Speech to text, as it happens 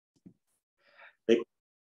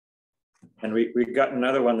And we got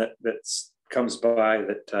another one that comes by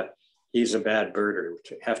that he's a bad birder.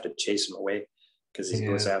 We have to chase him away because he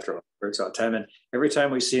goes after birds all the time. And every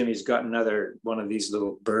time we see him, he's got another one of these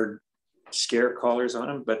little bird scare collars on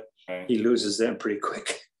him, but he loses them pretty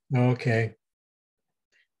quick. Okay.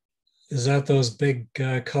 Is that those big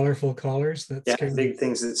colorful collars? Big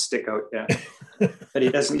things that stick out, yeah. But he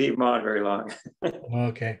doesn't leave them on very long.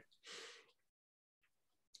 Okay.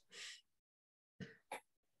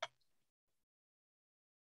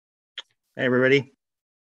 Hey, everybody.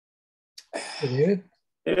 Good.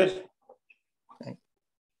 Good.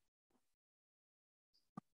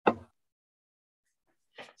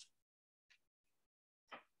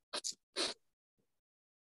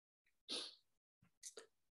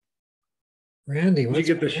 Randy, you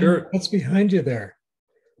get the shirt. What's behind you there?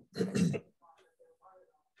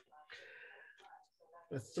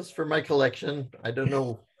 It's just for my collection. I don't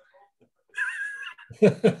know.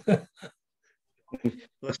 A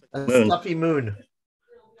stuffy moon.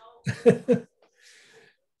 It's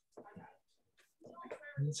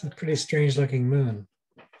a pretty strange looking moon.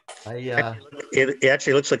 It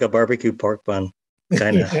actually looks like a barbecue pork bun,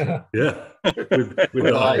 kind of. Yeah.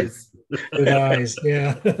 With eyes. With eyes,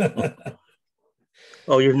 yeah.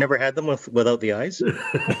 Oh, you've never had them without the eyes?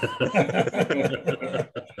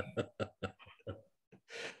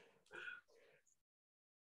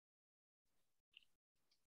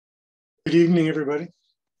 Good evening, everybody.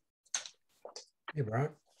 Hey,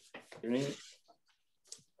 Brock. Good evening.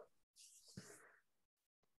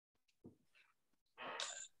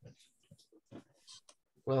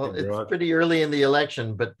 Well, it's pretty early in the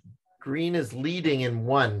election, but Green is leading in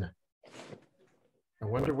one. I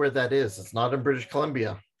wonder where that is. It's not in British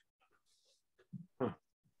Columbia.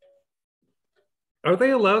 Are they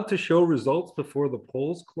allowed to show results before the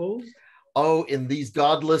polls close? Oh, in these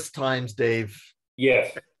godless times, Dave.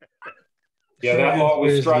 Yes. Yeah, that law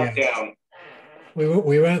was struck down.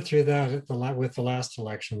 We went through that with the last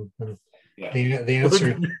election. Yeah. The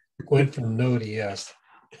answer went from no to yes.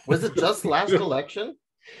 Was it just last election?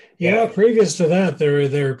 Yeah, previous to that,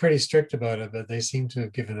 they were pretty strict about it, but they seem to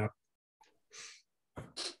have given up.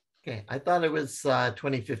 Okay, I thought it was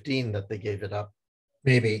 2015 that they gave it up.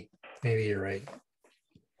 Maybe you're right.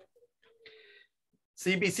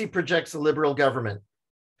 CBC projects a Liberal government.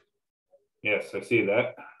 Yes, I see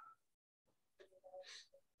that.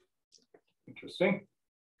 Interesting.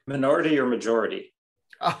 Minority or majority?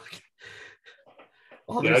 Oh, okay.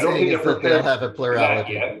 All they're saying is that they'll have a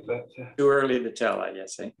plurality. Yet, but, too early to tell, I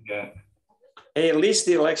guess. Eh? Yeah. Hey, at least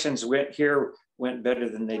the elections went better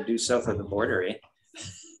than they do south of the border, eh?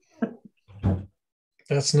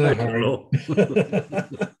 That's not hard.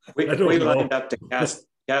 we lined up to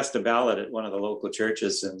cast a ballot at one of the local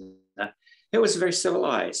churches, and it was very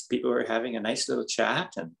civilized. People were having a nice little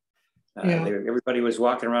chat, and everybody was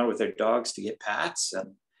walking around with their dogs to get pats,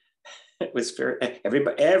 and it was very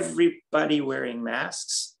everybody wearing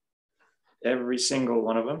masks, every single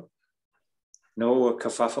one of them. No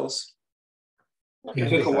kerfuffles. It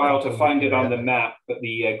took a while to find it on the map, but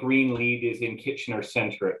the green lead is in Kitchener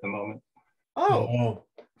Centre at the moment. Oh.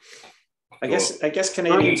 I guess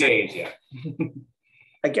Canadians.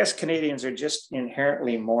 I guess Canadians are just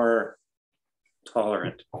inherently more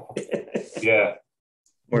tolerant. Yeah.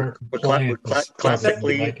 We're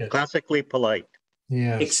classically polite.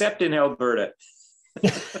 Yeah. Except in Alberta.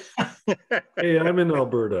 Hey, I'm in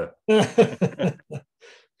Alberta.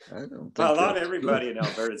 Not everybody in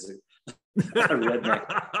Alberta is a redneck.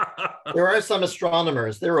 There are some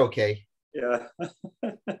astronomers. They're okay. Yeah.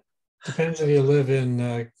 Depends if you live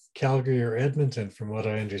in Calgary or Edmonton, from what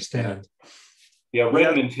I understand. Yeah,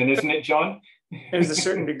 Edmonton, isn't it, John? There's a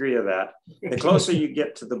certain degree of that. The closer you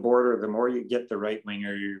get to the border, the more you get the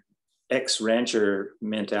right-winger, your ex-rancher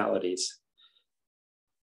mentalities.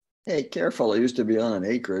 Hey, careful, I used to be on an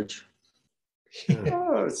acreage.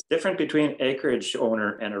 Oh, it's different between acreage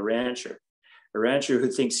owner and a rancher. A rancher who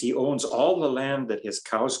thinks he owns all the land that his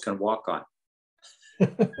cows can walk on.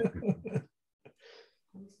 And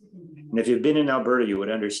if you've been in Alberta, you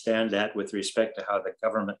would understand that with respect to how the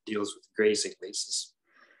government deals with grazing leases.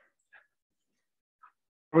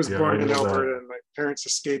 I was born in Alberta and my parents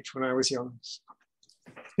escaped when I was young.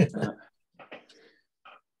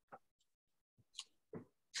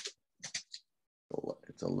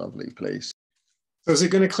 It's a lovely place. So is it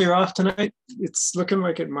going to clear off tonight? It's looking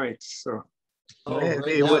like it might. So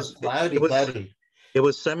it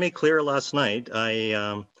was semi-clear last night.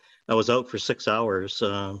 I was out for 6 hours,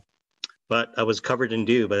 but I was covered in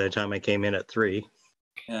dew by the time I came in at 3.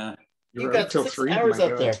 Yeah, you got until 6 hours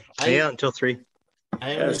up there. Yeah, until 3.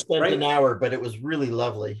 I only spent an hour, but it was really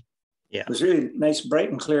lovely. Yeah. It was really nice,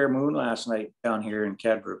 bright and clear moon last night down here in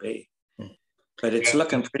Cadbury Bay. But it's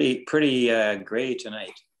looking pretty gray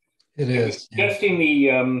tonight. It is. Suggesting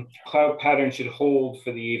the cloud pattern should hold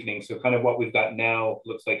for the evening. So kind of what we've got now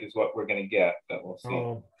looks like is what we're going to get, but we'll see.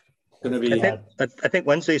 Oh, Going to be. I think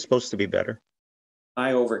Wednesday's supposed to be better.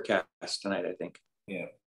 High overcast tonight, I think. Yeah.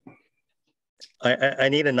 I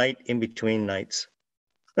need a night in between nights.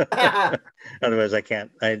 Otherwise, I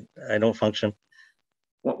can't. I don't function.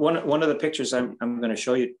 One of the pictures I'm going to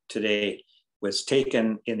show you today was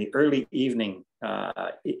taken in the early evening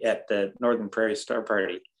at the Northern Prairie Star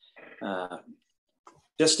Party.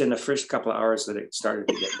 Just in the first couple of hours that it started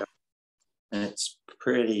to get dark. And it's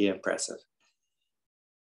pretty impressive.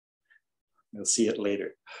 You'll see it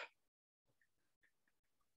later.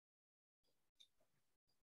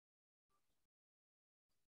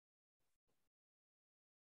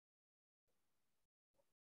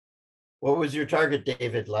 What was your target,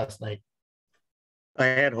 David, last night? I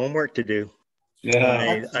had homework to do.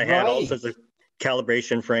 Yeah, I had all sorts of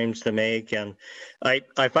calibration frames to make, and I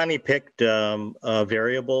finally picked a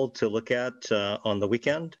variable to look at on the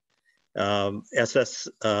weekend, SS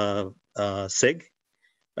SIG.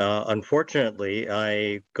 Unfortunately,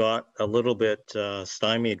 I got a little bit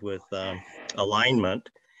stymied with alignment,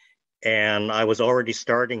 and I was already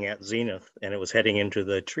starting at zenith, and it was heading into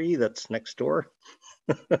the tree that's next door.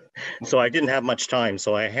 So I didn't have much time,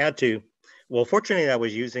 so I had to. Well, fortunately, I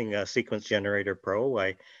was using a Sequence Generator Pro.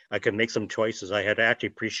 I could make some choices. I had actually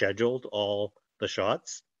pre-scheduled all the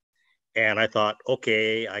shots, and I thought,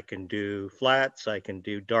 okay, I can do flats, I can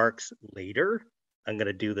do darks later. I'm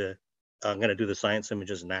gonna do the science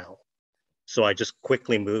images now. So I just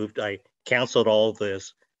quickly moved. I canceled all the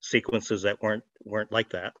sequences that weren't like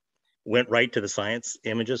that. Went right to the science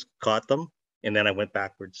images, caught them, and then I went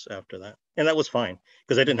backwards after that, and that was fine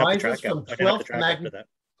because I didn't have to track out. I didn't have to track after that.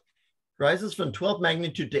 Rises from 12th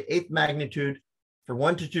magnitude to 8th magnitude for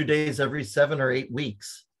 1 to 2 days every 7 or 8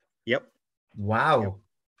 weeks. Yep. Wow. Yep.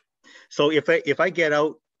 So if I get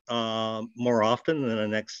out more often than the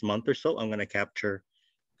next month or so, I'm going to capture.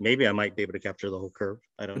 Maybe I might be able to capture the whole curve.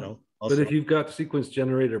 I don't know. But if you've got Sequence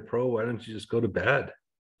Generator Pro, why don't you just go to bed?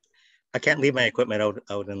 I can't leave my equipment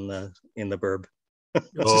out in the burb. It's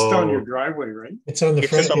just on your driveway, right? It's on the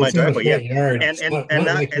front. Just on my driveway, yeah. Yard. And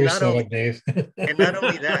not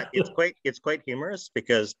only that, it's quite humorous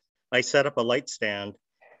because I set up a light stand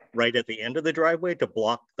right at the end of the driveway to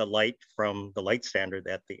block the light from the light standard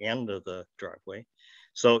at the end of the driveway.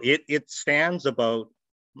 So it stands about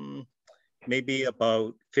maybe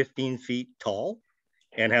about 15 feet tall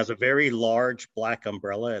and has a very large black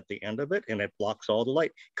umbrella at the end of it, and it blocks all the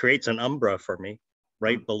light. Creates an umbra for me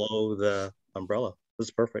right below the umbrella. It's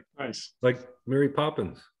perfect. Nice. Like Mary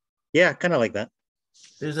Poppins. Yeah, kind of like that.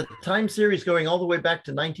 There's a time series going all the way back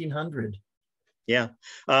to 1900. Yeah.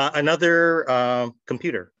 Another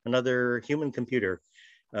computer, another human computer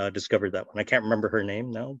discovered that one. I can't remember her name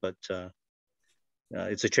now, but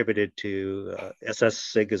it's attributed to, SS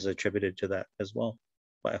SIG is attributed to that as well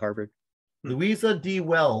by Harvard. Louisa D.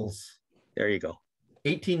 Wells. There you go.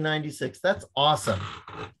 1896. That's awesome.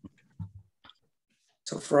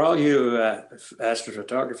 So for all you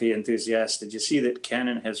astrophotography enthusiasts, did you see that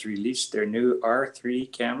Canon has released their new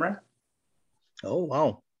R3 camera? Oh,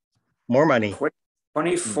 wow. More money.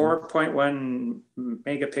 24.1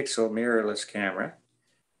 megapixel mirrorless camera,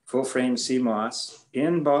 full frame CMOS,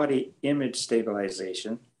 in-body image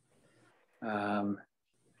stabilization. What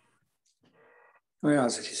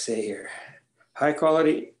else did you say here? High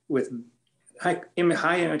quality with high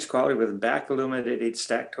image quality with back illuminated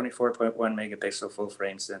stacked 24.1 megapixel full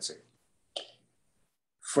frame sensor.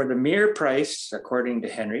 For the mere price, according to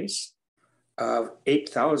Henry's, of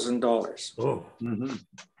 $8,000. Oh. Mm-hmm.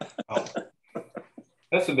 Oh.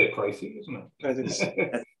 That's a bit pricey, isn't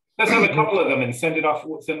it? Let's have a couple of them and send one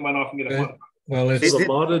off and get a one. Well, the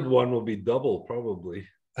modded one will be double probably.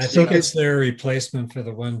 I think it's their replacement for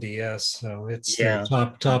the 1DS, so it's their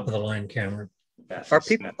top of the line camera.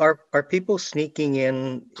 Are people sneaking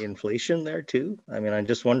in inflation there too? I mean, I'm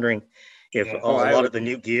just wondering if a lot of the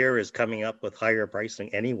new gear is coming up with higher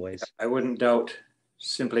pricing anyways. I wouldn't doubt.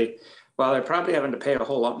 Simply, well, they're probably having to pay a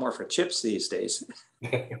whole lot more for chips these days.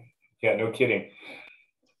 Yeah, no kidding.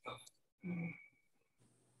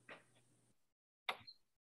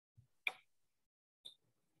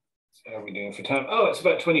 So how are we doing for time? Oh, it's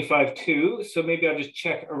about 25 to, so maybe I'll just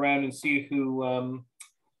check around and see who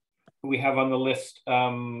we have on the list.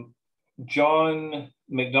 John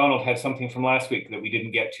McDonald had something from last week that we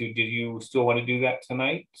didn't get to. Did you still want to do that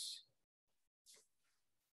tonight?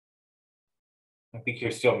 I think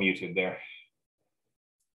you're still muted there.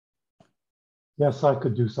 Yes, I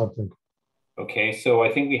could do something. Okay, so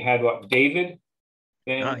I think we had what, David?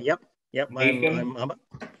 Then Yep. Nathan, I'm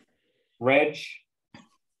Reg,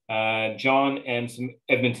 John, and some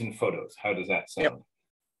Edmonton photos. How does that sound?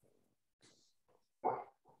 Yep.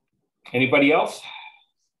 Anybody else?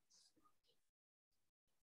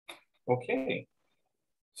 Okay.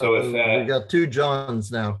 So if we got 2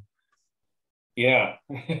 Johns now. Yeah.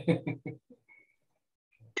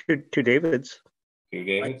 two Davids. 2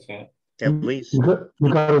 Davids, yeah. At least. You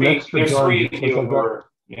got an extra There's John 3 of because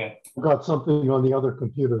you. I got something on the other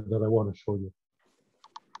computer that I want to show you.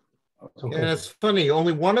 Okay. Yeah, it's funny.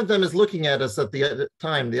 Only one of them is looking at us at the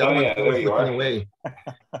time. The other one is looking away.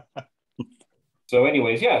 So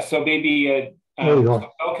anyways, yeah. So maybe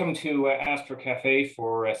welcome to Astro Cafe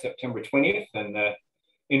for September 20th and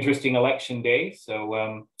interesting election day.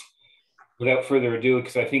 So without further ado,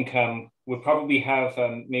 because I think we'll probably have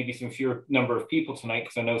maybe some fewer number of people tonight,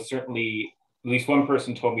 because I know certainly at least one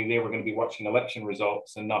person told me they were going to be watching election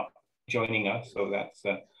results and not joining us. So that's,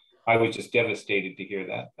 I was just devastated to hear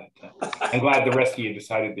that, but I'm glad the rest of you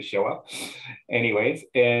decided to show up. Anyways,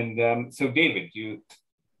 and so David, do you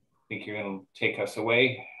think you're going to take us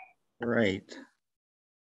away? Right.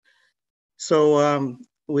 So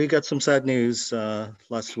we got some sad news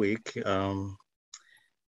last week.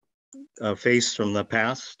 Face from the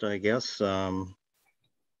past, I guess.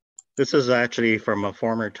 This is actually from a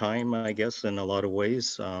former time, I guess, in a lot of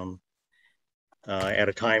ways. At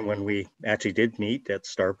a time when we actually did meet at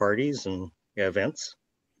star parties and events.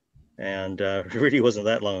 And it really wasn't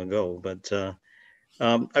that long ago. But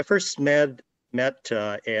I first met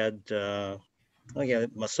Ed,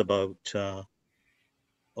 it must about,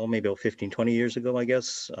 maybe about 15, 20 years ago, I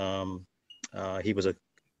guess. He was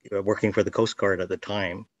working for the Coast Guard at the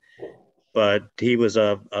time. But he was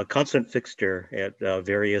a constant fixture at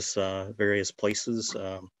various places.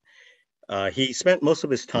 He spent most of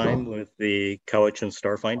his time with the Cowichan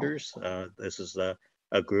Starfinders. This is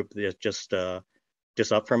a group that's just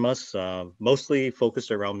up from us, mostly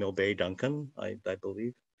focused around Mill Bay, Duncan, I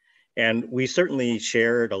believe. And we certainly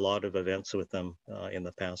shared a lot of events with them in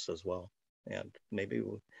the past as well. And maybe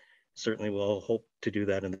we'll hope to do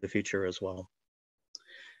that in the future as well.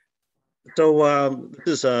 So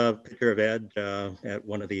this is a picture of Ed at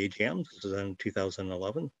one of the AGMs. This is in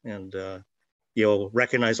 2011. And you'll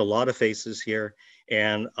recognize a lot of faces here.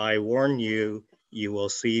 And I warn you, you will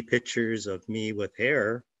see pictures of me with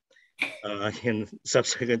hair in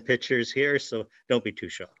subsequent pictures here. So don't be too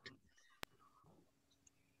shocked.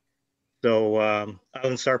 So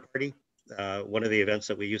Island Star Party, one of the events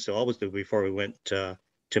that we used to always do before we went to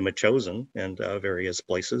Machosen and various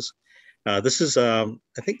places. This is, I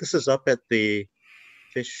think this is up at the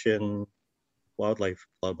Fish and Wildlife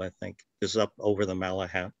Club, I think. This is up over the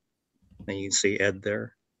Malahat. And you can see Ed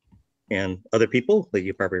there and other people that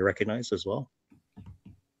you probably recognize as well.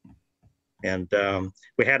 And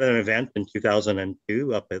we had an event in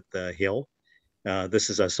 2002 up at the Hill.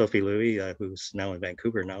 This is Sophie Louis, who's now in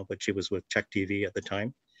Vancouver now, but she was with Czech TV at the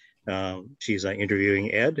time. She's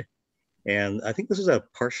interviewing Ed. And I think this is a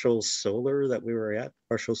partial solar that we were at,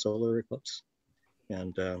 partial solar eclipse.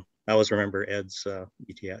 And I always remember Ed's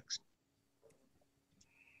ETX.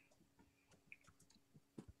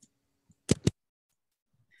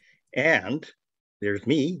 And there's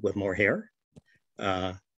me with more hair,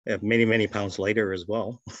 many, many pounds lighter as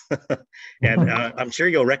well. And I'm sure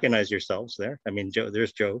you'll recognize yourselves there. I mean,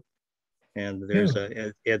 there's Joe, and there's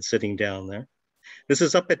Ed sitting down there. This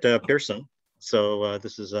is up at Pearson. So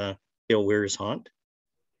this is Bill Weir's haunt.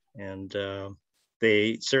 And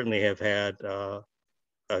they certainly have had a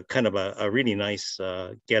kind of a really nice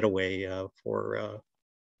getaway for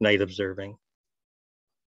night observing.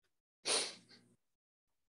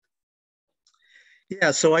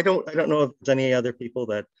 Yeah, so I don't know if there's any other people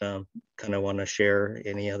that kind of want to share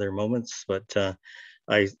any other moments, but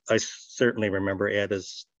I certainly remember Ed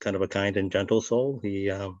as kind of a kind and gentle soul. He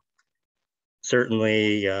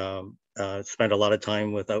certainly spent a lot of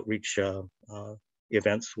time with outreach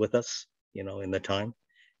events with us, you know, in the time,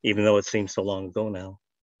 even though it seems so long ago now.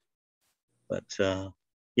 But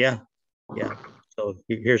yeah. So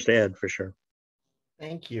here's to Ed for sure.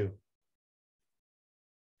 Thank you.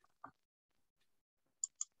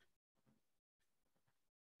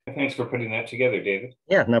 Thanks for putting that together, David.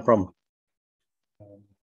 Yeah, no problem.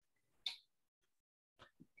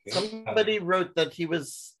 Somebody wrote that he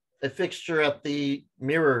was a fixture at the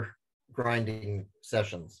mirror grinding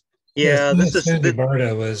sessions. Yeah, this is Sandy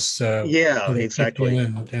Barta was exactly,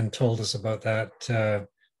 and told us about that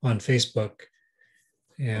on Facebook,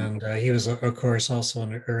 and he was of course also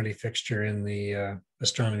an early fixture in the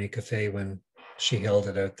Astronomy Cafe when she held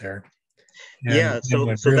it out there. Yeah, so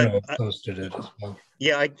Bruno that posted it as well.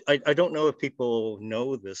 Yeah, I don't know if people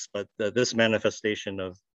know this, but this manifestation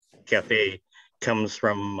of cafe comes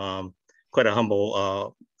from quite a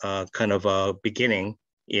humble kind of beginning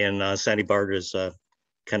in Sandy Barter's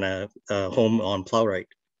kind of home on Plowright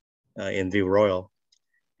in View Royal.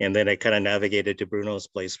 And then I kind of navigated to Bruno's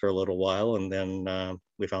place for a little while, and then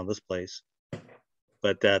we found this place.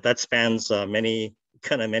 But that spans many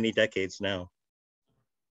decades now.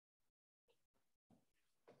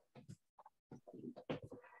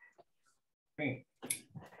 Great.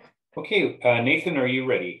 Okay, Nathan, are you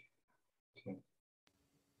ready?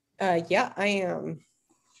 Yeah, I am.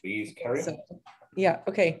 Please carry on. Yeah,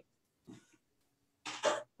 okay.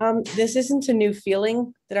 This isn't a new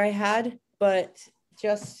feeling that I had, but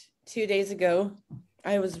just 2 days ago,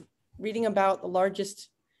 I was reading about the largest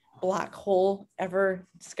black hole ever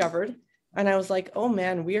discovered. And I was like, oh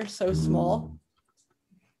man, we are so small.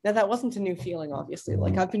 Now that wasn't a new feeling, obviously.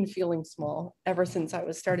 Like I've been feeling small ever since I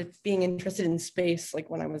started being interested in space, like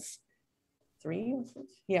when I was 3.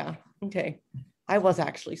 Yeah, okay. I was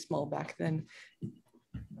actually small back then.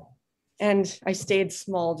 And I stayed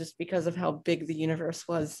small just because of how big the universe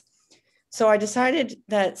was. So I decided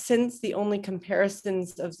that since the only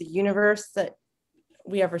comparisons of the universe that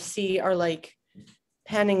we ever see are like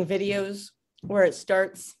panning videos where it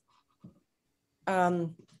starts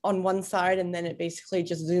on one side and then it basically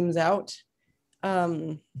just zooms out.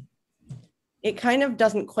 It kind of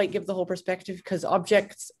doesn't quite give the whole perspective because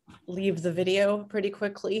objects leave the video pretty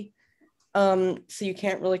quickly. So you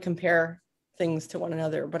can't really compare things to one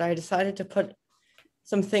another, but I decided to put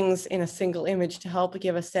some things in a single image to help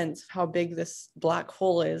give a sense of how big this black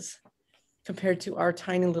hole is compared to our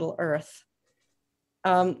tiny little Earth.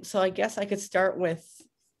 So I guess I could start with,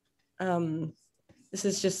 this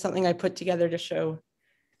is just something I put together to show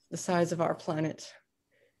the size of our planet.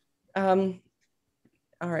 All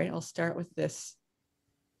right, I'll start with this.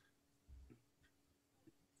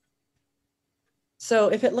 So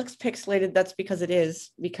if it looks pixelated, that's because it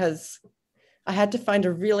is, because I had to find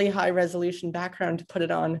a really high resolution background to put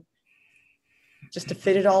it on just to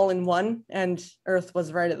fit it all in one, and Earth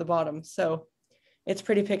was right at the bottom. So it's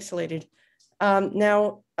pretty pixelated.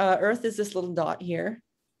 Now, Earth is this little dot here.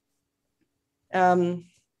 And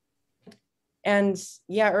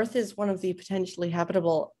yeah, Earth is one of the potentially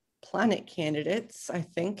habitable planet candidates, I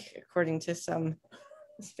think, according to some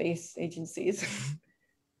space agencies.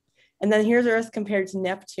 And then here's Earth compared to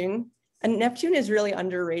Neptune. And Neptune is really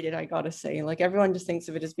underrated, I gotta say. Like everyone just thinks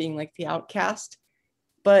of it as being like the outcast,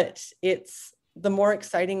 but it's the more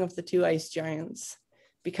exciting of the 2 ice giants,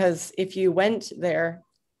 because if you went there,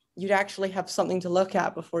 you'd actually have something to look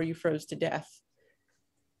at before you froze to death.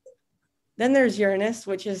 Then there's Uranus,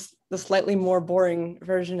 which is the slightly more boring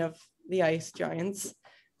version of the ice giants,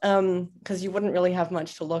 because you wouldn't really have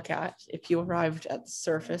much to look at if you arrived at the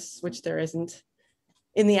surface, which there isn't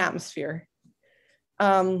in the atmosphere.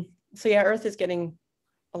 So yeah, Earth is getting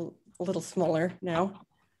a little smaller now.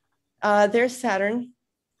 There's Saturn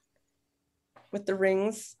with the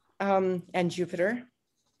rings, and Jupiter.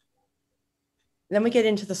 Then we get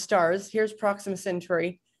into the stars. Here's Proxima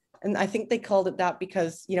Centauri. And I think they called it that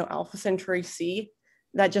because, you know, Alpha Centauri C,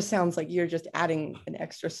 that just sounds like you're just adding an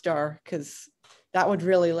extra star, because that would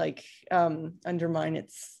really like undermine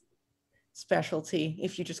its specialty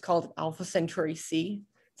if you just called it Alpha Centauri C.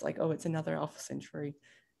 It's like, oh, it's another Alpha Centauri.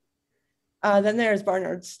 Then there's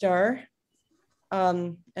Barnard's star.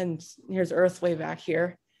 And here's Earth way back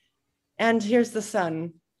here. And here's the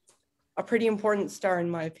sun, a pretty important star in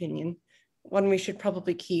my opinion, one we should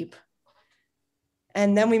probably keep.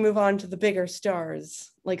 And then we move on to the bigger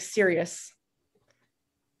stars like Sirius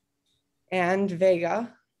and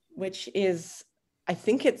Vega, which is, I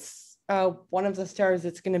think it's one of the stars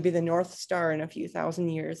that's going to be the North Star in a few thousand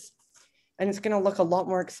years. And it's going to look a lot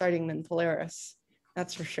more exciting than Polaris,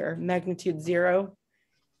 that's for sure. Magnitude 0.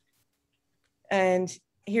 And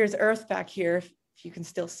here's Earth back here, if you can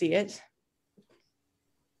still see it.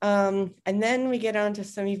 And then we get on to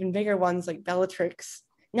some even bigger ones like Bellatrix.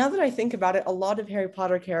 Now that I think about it, a lot of Harry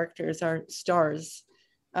Potter characters are stars.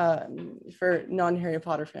 For non-Harry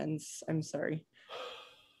Potter fans, I'm sorry.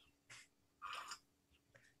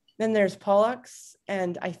 Then there's Pollux,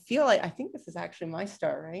 and I think this is actually my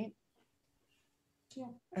star, right? Yeah.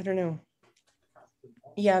 I don't know.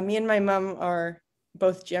 Yeah, me and my mom are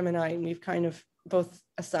both Gemini, and we've kind of both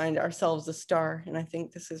assigned ourselves a star, and I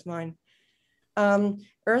think this is mine.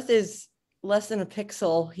 Earth is less than a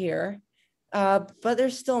pixel here, but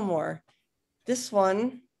there's still more. This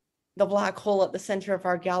one, the black hole at the center of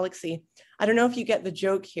our galaxy, I don't know if you get the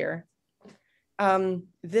joke here.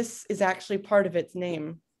 This is actually part of its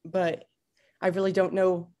name, but I really don't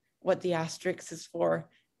know what the asterisk is for,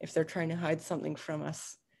 if they're trying to hide something from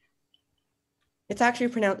us. It's actually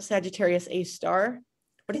pronounced Sagittarius A star,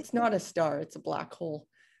 but it's not a star, it's a black hole.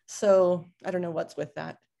 So I don't know what's with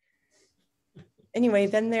that. Anyway,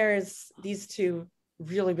 then there's these two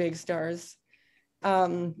really big stars.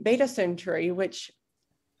 Beta Centauri, which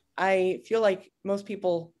I feel like most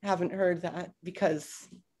people haven't heard that because,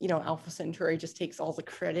 you know, Alpha Centauri just takes all the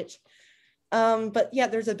credit. But yeah,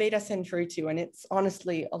 there's a Beta Centauri too, and it's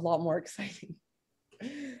honestly a lot more exciting.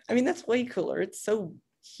 I mean, that's way cooler. It's so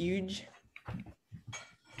huge.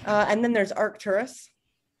 And then there's Arcturus.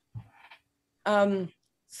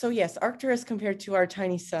 So yes, Arcturus compared to our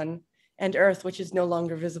tiny sun and Earth, which is no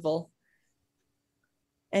longer visible.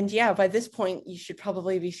 And yeah, by this point, you should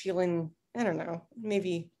probably be feeling, I don't know,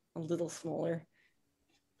 maybe a little smaller.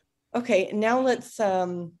 Okay, now let's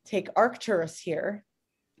take Arcturus here.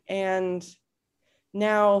 And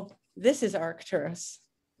now this is Arcturus,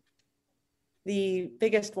 the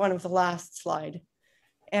biggest one of the last slide.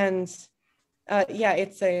 And yeah,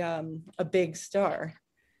 it's a big star.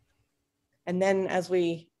 And then as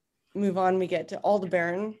we move on, we get to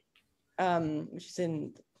Aldebaran, which is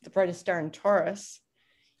in the brightest star in Taurus,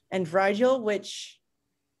 and Rigel, which,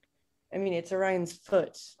 I mean, it's Orion's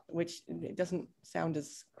foot, which it doesn't sound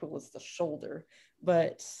as cool as the shoulder,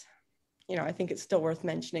 but, you know, I think it's still worth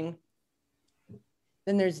mentioning.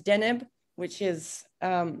 Then there's Deneb, which is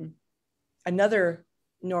another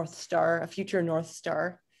North Star, a future North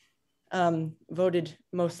Star, voted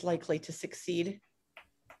most likely to succeed.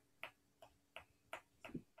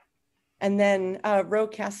 And then Rho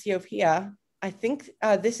Cassiopeia, I think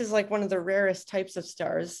this is like one of the rarest types of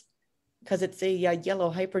stars because it's a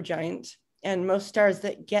yellow hypergiant, and most stars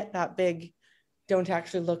that get that big don't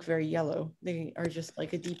actually look very yellow. They are just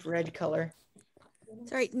like a deep red color.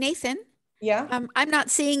 Sorry, Nathan. Yeah. I'm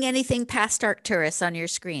not seeing anything past Arcturus on your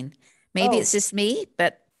screen. Maybe it's just me,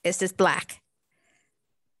 but it's just black.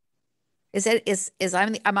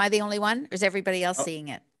 Am I the only one, or is everybody else seeing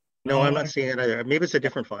it? No, I'm not seeing it either. Maybe it's a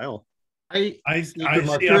different file. I see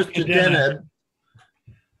Deneb.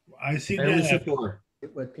 I see Deneb.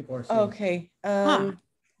 What people are seeing. Okay.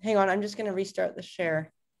 Hang on, I'm just going to restart the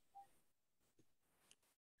share.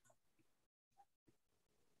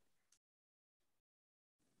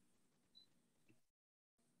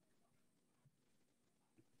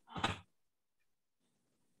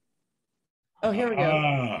 Oh, here we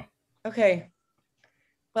go. Okay.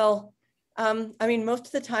 Well, I mean, most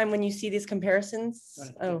of the time when you see these comparisons,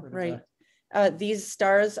 these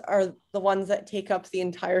stars are the ones that take up the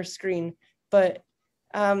entire screen, but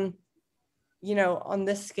you know, on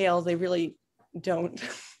this scale, they really don't.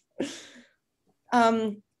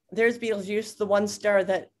 There's Betelgeuse, the one star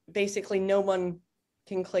that basically no one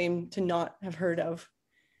can claim to not have heard of.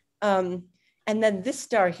 And then this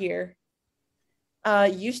star here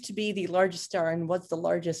used to be the largest star and was the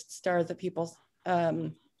largest star that people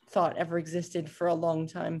thought ever existed for a long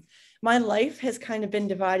time. My life has kind of been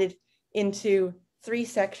divided into 3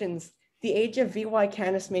 sections: the age of VY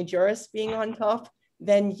Canis Majoris being on top,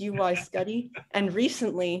 then UI Scuddy, and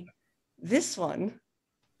recently this one,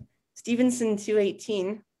 Stevenson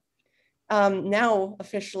 218, now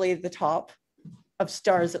officially the top of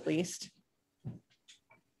stars at least.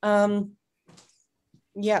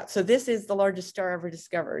 Yeah, so this is the largest star ever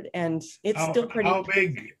discovered, and it's still pretty.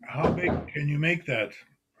 How big can you make that?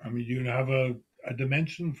 I mean, do you have a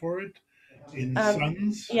dimension for it in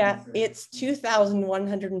suns? Yeah, it's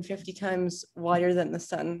 2,150 times wider than the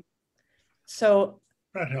sun. So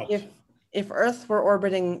that helps. If Earth were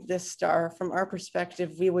orbiting this star, from our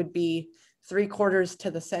perspective, we would be 3/4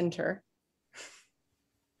 to the center.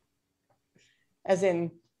 As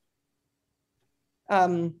in,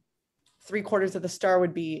 3/4 of the star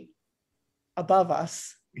would be above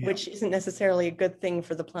us, which isn't necessarily a good thing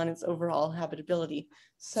for the planet's overall habitability.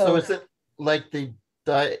 So is it like the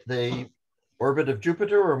orbit of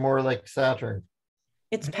Jupiter, or more like Saturn?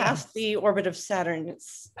 It's past the orbit of Saturn.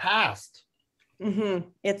 It's past.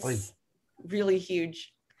 It's really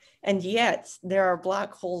huge. And yet there are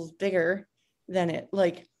black holes bigger than it,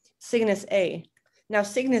 like Cygnus A. Now,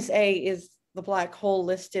 Cygnus A is the black hole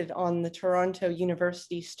listed on the Toronto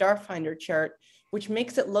University Starfinder chart, which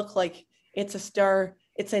makes it look like it's a star,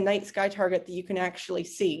 it's a night sky target that you can actually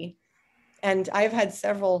see. And I've had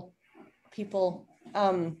several people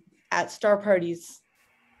at star parties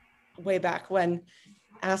way back when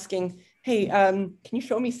asking, hey, can you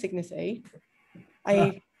show me Cygnus A?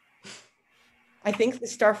 I think the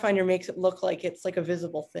Starfinder makes it look like it's like a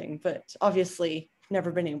visible thing, but obviously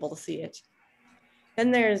never been able to see it.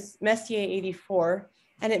 Then there's Messier 84,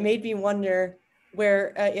 and it made me wonder,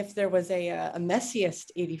 where if there was a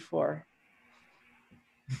Messiest 84.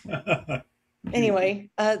 Anyway,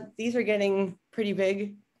 these are getting pretty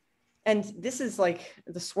big. And this is like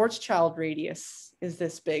the Schwarzschild radius is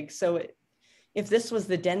this big. So if this was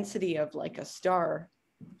the density of like a star,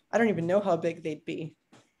 I don't even know how big they'd be.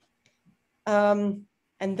 And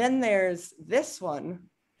then there's this one.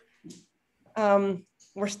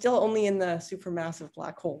 We're still only in the supermassive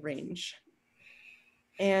black hole range.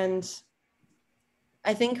 And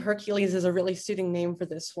I think Hercules is a really suiting name for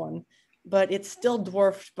this one, but it's still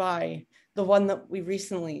dwarfed by the one that we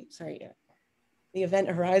recently, the Event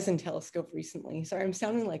Horizon Telescope recently. Sorry, I'm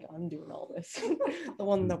sounding like I'm doing all this. The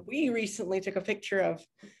one that we recently took a picture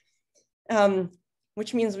of,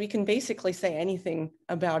 which means we can basically say anything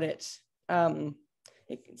about it.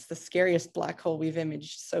 It's the scariest black hole we've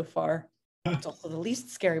imaged so far. It's also the least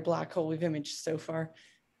scary black hole we've imaged so far.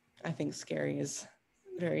 I think scary is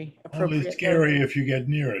very appropriate. Only scary if you get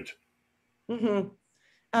near it.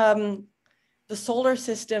 Mm-hmm. The solar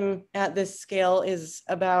system at this scale is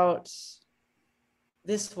about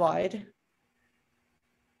this wide.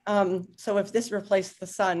 So if this replaced the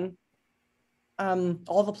sun,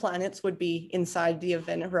 all the planets would be inside the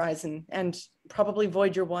event horizon, and probably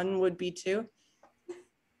Voyager 1 would be too.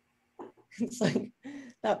 It's like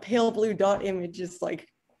that pale blue dot image is like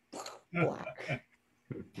black.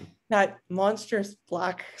 That monstrous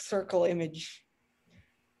black circle image.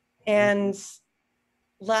 And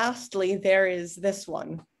lastly, there is this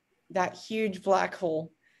one, that huge black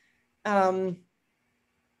hole.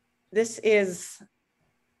 This is,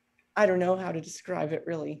 I don't know how to describe it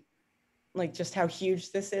really, like just how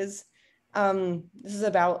huge this is. This is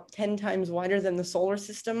about 10 times wider than the solar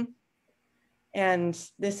system. And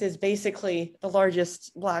this is basically the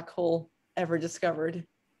largest black hole ever discovered.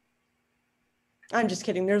 I'm just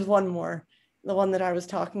kidding, there's one more, the one that I was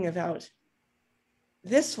talking about.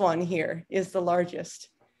 This one here is the largest.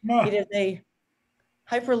 It is a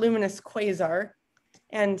hyperluminous quasar.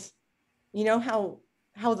 And you know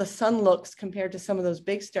how the sun looks compared to some of those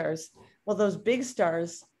big stars? Well, those big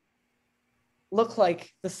stars look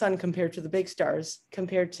like the sun compared to the big stars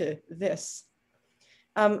compared to this.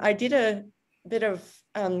 I did a bit of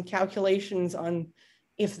calculations on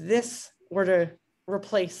if this were to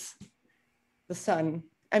replace the sun.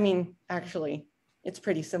 I mean, actually, it's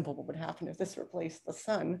pretty simple what would happen if this replaced the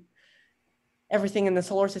sun. Everything in the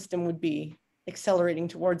solar system would be accelerating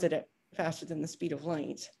towards it at faster than the speed of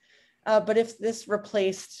light. But if this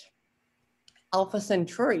replaced Alpha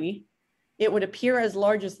Centauri, it would appear as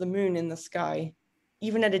large as the moon in the sky,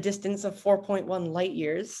 even at a distance of 4.1 light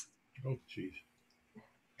years. Oh, geez.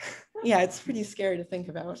 Yeah, it's pretty scary to think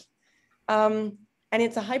about. And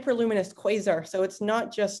it's a hyperluminous quasar, so it's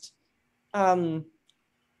not just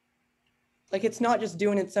it's not just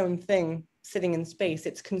doing its own thing sitting in space.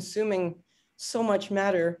 It's consuming so much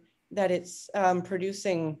matter that it's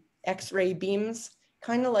producing X-ray beams,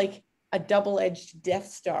 kind of like a double-edged Death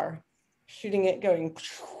Star, shooting it going.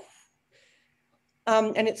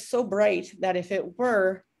 And it's so bright that if it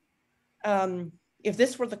were, if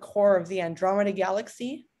this were the core of the Andromeda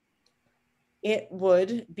galaxy, it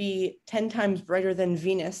would be 10 times brighter than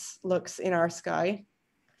Venus looks in our sky.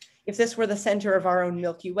 If this were the center of our own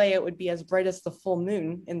Milky Way, it would be as bright as the full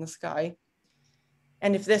moon in the sky.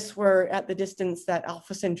 And if this were at the distance that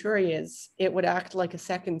Alpha Centauri is, it would act like a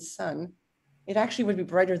second sun. It actually would be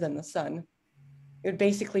brighter than the sun. It would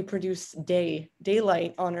basically produce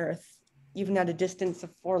daylight on Earth, even at a distance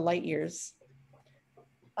of 4 light years.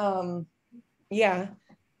 Yeah,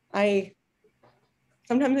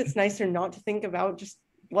 sometimes it's nicer not to think about just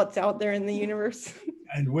what's out there in the universe.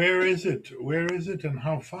 And where is it? Where is it and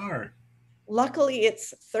how far? Luckily,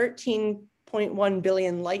 it's 13.1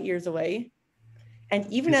 billion light years away. And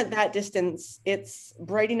even at that distance, it's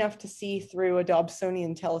bright enough to see through a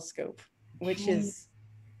Dobsonian telescope, which is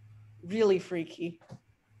really freaky.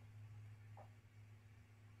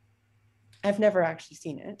 I've never actually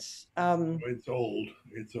seen it. It's old.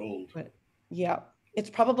 It's old. But yeah, it's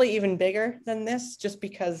probably even bigger than this, just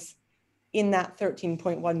because in that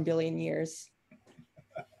 13.1 billion years,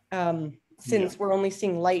 since we're only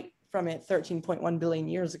seeing light from it 13.1 billion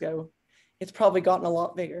years ago, it's probably gotten a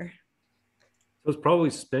lot bigger. So it's probably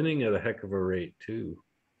spinning at a heck of a rate too.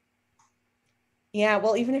 Yeah,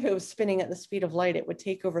 well, even if it was spinning at the speed of light, it would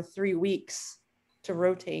take over 3 weeks to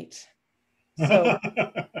rotate. So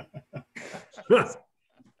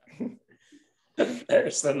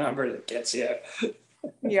there's the number that gets you.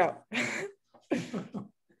 Yeah.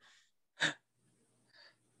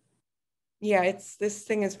 Yeah, this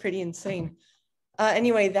thing is pretty insane.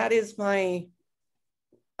 Anyway, that is my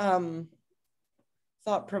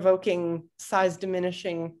thought-provoking,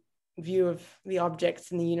 size-diminishing view of the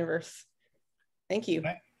objects in the universe. Thank you.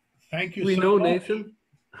 Thank you. We so know, much. Nathan,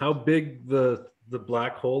 how big the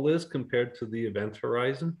black hole is compared to the event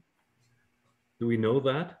horizon? Do we know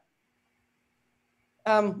that?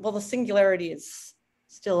 Well, the singularity is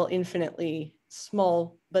still infinitely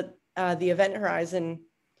small, but the event horizon,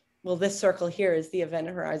 well, this circle here is the event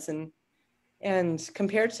horizon. And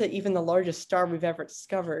compared to even the largest star we've ever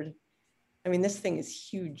discovered, I mean, this thing is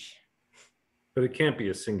huge. But it can't be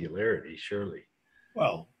a singularity, surely.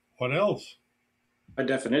 Well, what else? By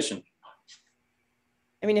definition.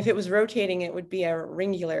 I mean, if it was rotating, it would be a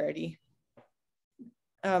ringularity.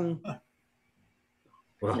 Well,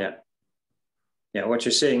 yeah. Yeah, what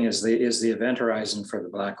you're saying is the event horizon for the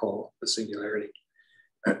black hole, the singularity.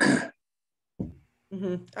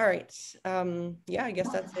 Mm-hmm. All right. Yeah, I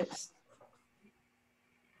guess that's it.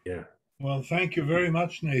 Yeah. Well, thank you very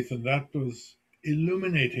much, Nathan. That was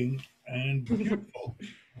illuminating and beautiful.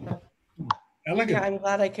 Elegant. Yeah, I'm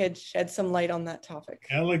glad I could shed some light on that topic.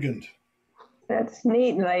 Elegant. That's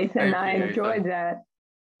neat, Nathan. Thank I you, enjoyed that.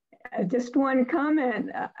 Just one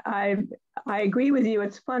comment. I agree with you.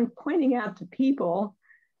 It's fun pointing out to people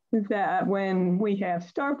that when we have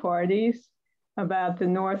star parties about the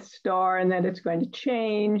North Star and that it's going to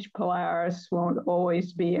change, Polaris won't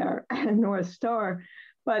always be our North Star.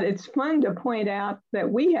 But it's fun to point out that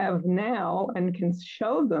we have now and can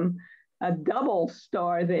show them a double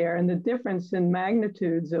star there, and the difference in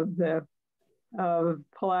magnitudes of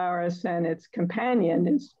Polaris and its companion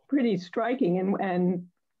is pretty striking and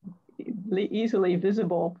easily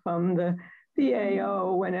visible from the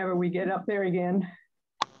AO whenever we get up there again.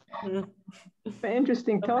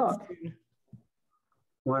 Interesting talk.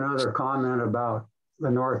 One other comment about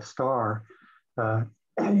the North Star.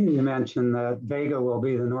 You mentioned that Vega will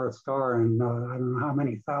be the North Star in I don't know how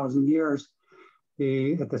many thousand years.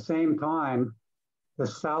 At the same time, the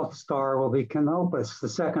South Star will be Canopus, the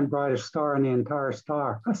second brightest star in the entire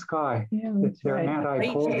sky. Yeah, They're right.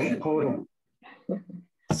 antipodal.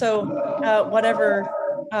 So whatever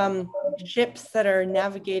ships that are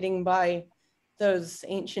navigating by those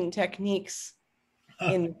ancient techniques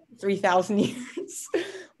in 3,000 years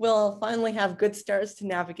will finally have good stars to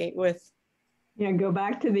navigate with. Yeah, go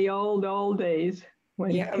back to the old days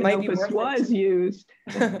when Canopus was used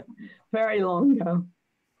very long ago.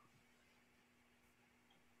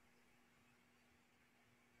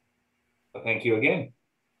 Well, thank you again.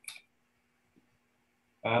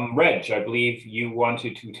 Reg, I believe you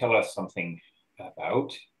wanted to tell us something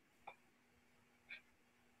about.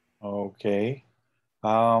 Okay.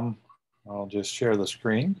 I'll just share the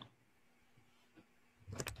screen.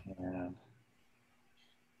 And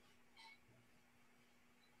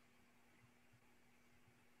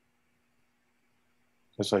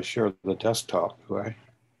guess I share the desktop, do I?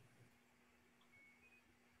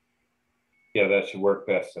 Yeah, that should work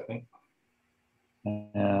best, I think.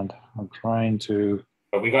 And I'm trying to...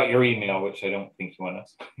 But we got your email, which I don't think you want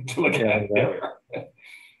us to look at. There we are.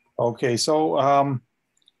 Okay, so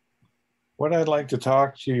what I'd like to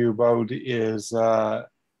talk to you about is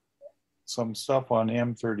some stuff on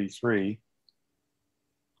M33.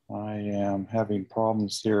 I am having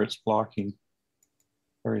problems here. It's blocking.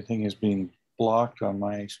 Everything is being blocked on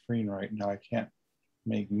my screen right now. I can't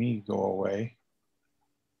make me go away.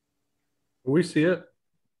 We see it.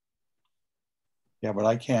 Yeah, but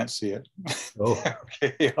I can't see it. Oh.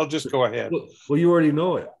 Okay, I'll just go ahead. Well, you already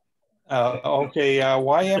know it. Okay,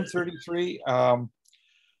 YM33.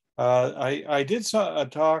 I did a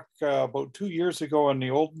talk about 2 years ago in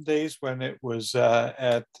the olden days when it was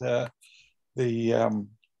at the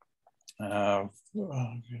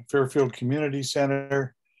Fairfield Community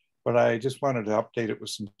Center, but I just wanted to update it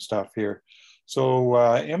with some stuff here. So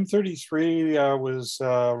M33 was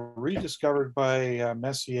rediscovered by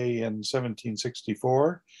Messier in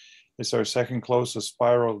 1764. It's our second closest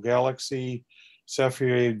spiral galaxy.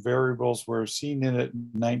 Cepheid variables were seen in it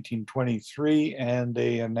in 1923, and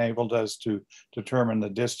they enabled us to determine the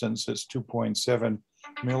distance. It's 2.7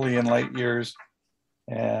 million light years.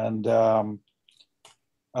 And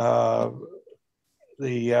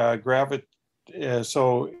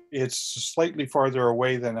so it's slightly farther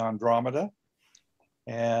away than Andromeda.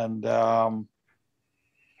 And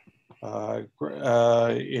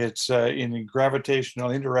it's in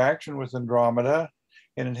gravitational interaction with Andromeda,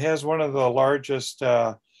 and it has one of the largest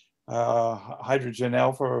hydrogen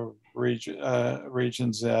alpha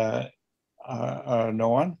regions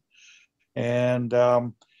known. And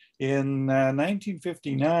in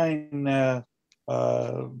 1959,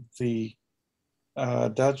 the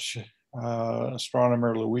Dutch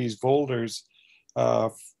astronomer Louise Volders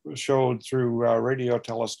showed through radio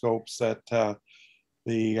telescopes that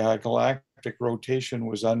the galactic rotation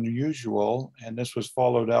was unusual, and this was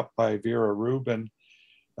followed up by Vera Rubin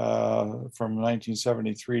from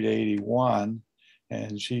 1973 to 81,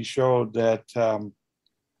 and she showed that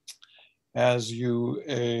as you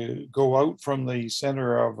go out from the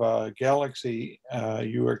center of a galaxy,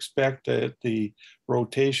 you expect that the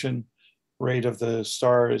rotation rate of the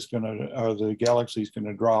star is going to, or the galaxy is going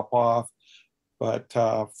to drop off. But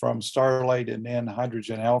from starlight and then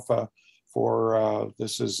hydrogen alpha, for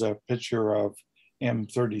this is a picture of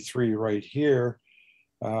M33 right here,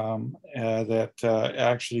 that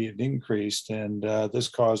actually it increased, and this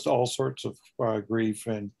caused all sorts of grief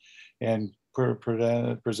and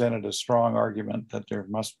presented a strong argument that there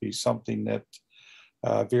must be something that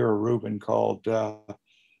Vera Rubin called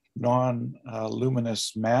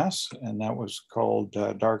non-luminous mass, and that was called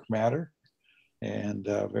dark matter, and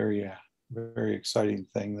very exciting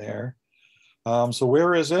thing there. So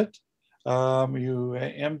where is it?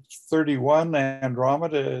 M31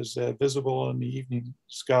 Andromeda is visible in the evening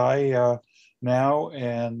sky now,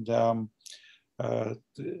 and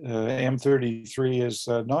M33 is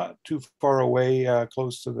not too far away,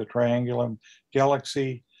 close to the Triangulum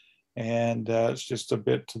galaxy, and it's just a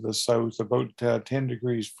bit to the south, about 10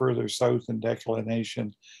 degrees further south in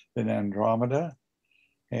declination than Andromeda.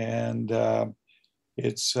 And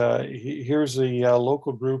it's here's the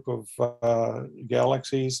local group of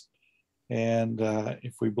galaxies, and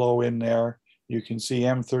if we blow in there, you can see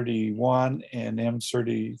M31 and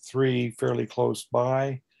M33 fairly close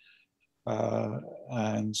by.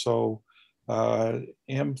 And so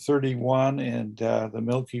M31 and the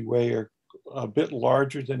Milky Way are a bit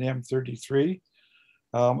larger than M33.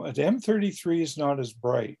 M33 is not as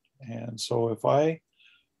bright, and so if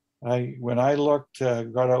when I looked,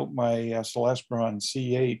 got out my Celestron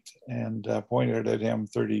C8 and pointed at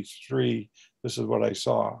M33, this is what I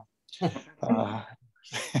saw.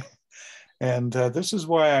 And this is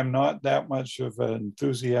why I'm not that much of an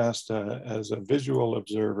enthusiast as a visual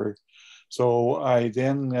observer. So I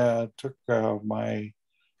then took my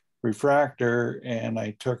refractor and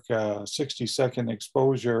I took a 60-second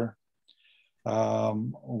exposure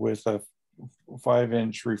with a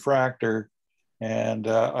 5-inch refractor. And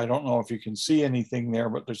I don't know if you can see anything there,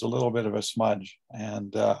 but there's a little bit of a smudge.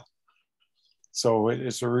 And so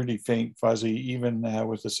it's a really faint fuzzy, even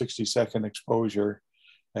with a 60-second exposure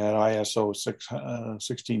at ISO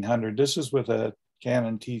 1600. This is with a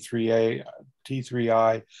Canon T3i,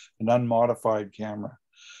 an unmodified camera.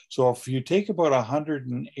 So if you take about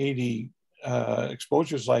 180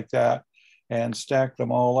 exposures like that and stack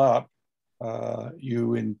them all up,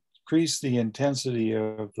 you increase the intensity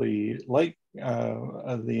of the light,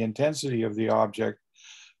 the intensity of the object,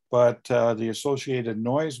 but the associated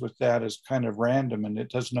noise with that is kind of random and it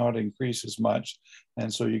does not increase as much.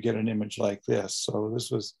 And so you get an image like this. So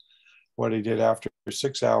this was what I did after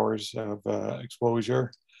 6 hours of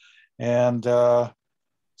exposure. And so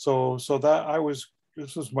that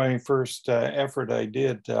this was my first effort I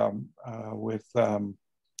did with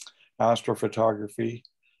astrophotography.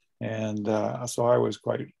 And so I was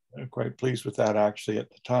quite pleased with that actually at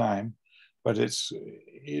the time. But it's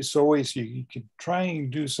always, you can try and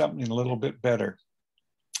do something a little bit better.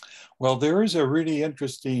 Well, there is a really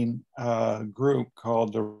interesting group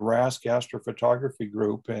called the RASC Astrophotography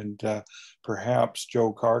Group, and perhaps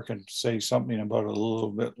Joe Carr can say something about it a little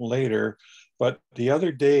bit later. But the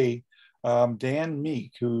other day, Dan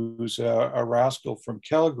Meek, who's a rascal from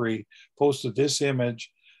Calgary, posted this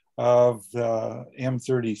image of the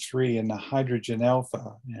M33 and the hydrogen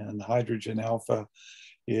alpha. And hydrogen alpha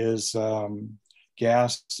is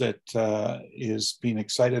gas that is being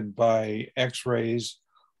excited by X-rays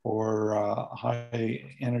or high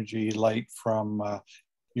energy light from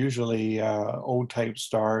usually O-type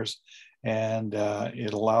stars, and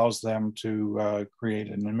it allows them to create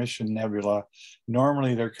an emission nebula.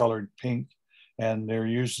 Normally they're colored pink, and they're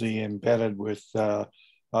usually embedded with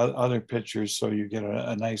other pictures, so you get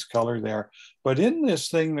a nice color there. But in this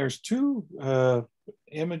thing, there's two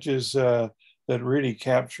images that really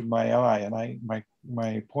captured my eye, and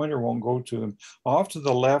my pointer won't go to them. Off to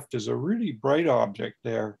the left is a really bright object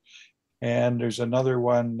there, and there's another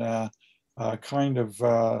one kind of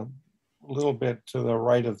a little bit to the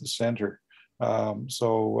right of the center.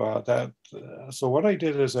 So what I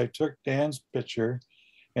did is I took Dan's picture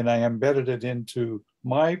and I embedded it into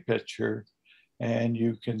my picture, and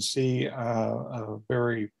you can see a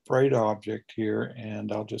very bright object here,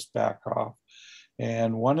 and I'll just back off.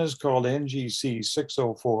 And one is called NGC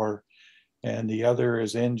 604, and the other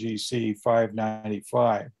is NGC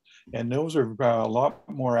 595. And those are a lot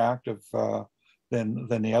more active than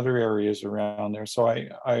the other areas around there. So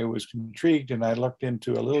I was intrigued, and I looked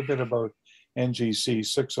into a little bit about NGC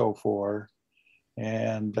 604.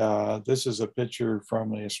 And this is a picture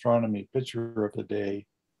from the astronomy picture of the day.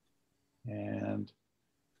 And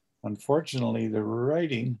unfortunately, the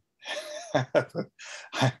writing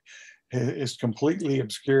is completely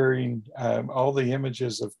obscuring all the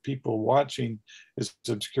images of people watching. Is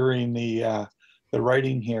obscuring the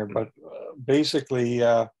writing here. But basically,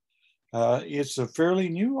 it's a fairly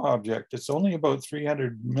new object. It's only about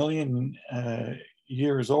 300 million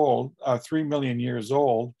years old, 3 million years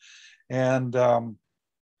old. And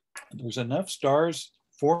there's enough stars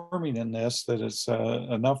forming in this that it's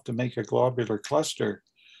enough to make a globular cluster.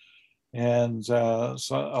 And so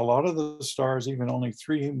a lot of the stars, even only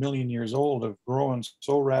 3 million years old, have grown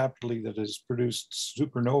so rapidly that it's produced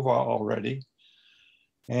supernova already.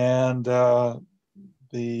 And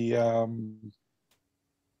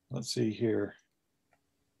let's see here.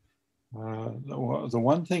 The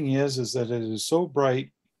one thing is that it is so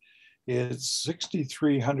bright, it's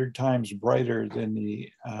 6,300 times brighter than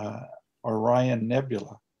the Orion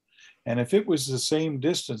Nebula. And if it was the same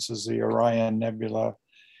distance as the Orion Nebula,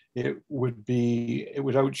 it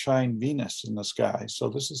would outshine Venus in the sky. So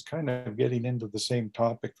this is kind of getting into the same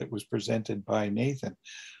topic that was presented by Nathan.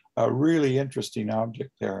 A really interesting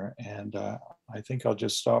object there. And I think I'll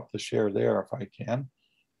just stop the share there if I can.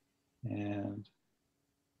 And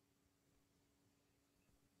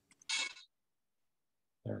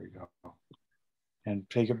there we go. And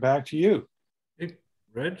take it back to you. Hey,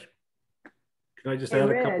 Reg, can I just add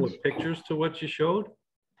a couple of pictures to what you showed?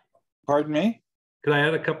 Pardon me? Can I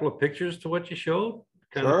add a couple of pictures to what you showed?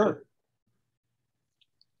 Sure.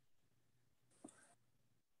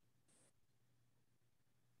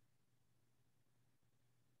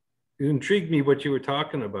 It intrigued me what you were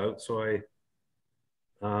talking about, so I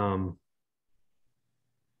but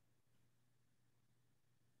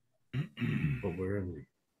where am I?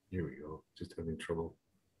 Here we go. Just having trouble.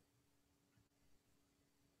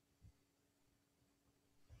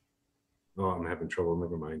 Oh, I'm having trouble.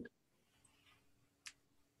 Never mind.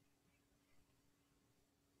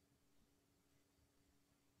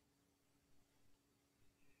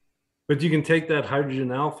 But you can take that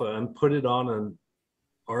hydrogen alpha and put it on an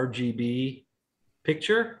RGB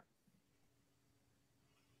picture,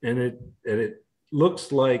 and it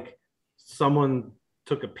looks like someone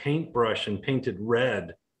took a paintbrush and painted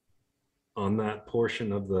red on that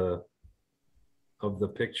portion of the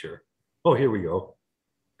picture. Oh, here we go.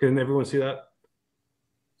 Can everyone see that?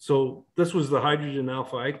 So this was the hydrogen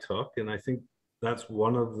alpha I took, and I think that's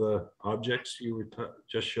one of the objects you were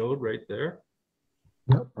just showed right there.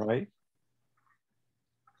 Yep, right.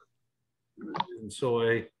 And so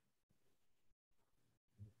I make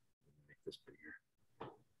this bigger.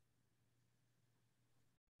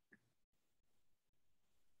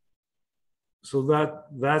 So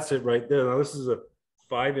that's it right there. Now this is a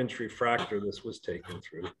 5-inch refractor this was taken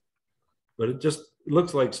through, but it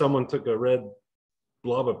looks like someone took a red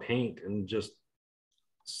blob of paint and just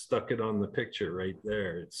stuck it on the picture right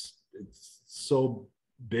there. It's so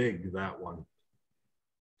big, that one.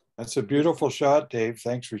 That's a beautiful shot, Dave.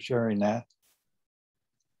 Thanks for sharing that.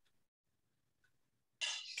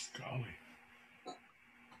 Golly.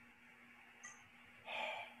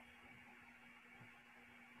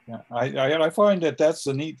 Yeah, I find that that's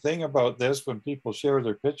the neat thing about this. When people share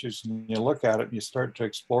their pictures and you look at it and you start to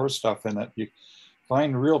explore stuff in it, you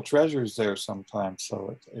find real treasures there sometimes.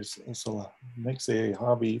 So it makes the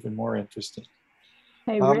hobby even more interesting.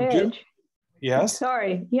 Hey, Reg. Yes?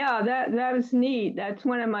 Sorry. Yeah, that was neat. That's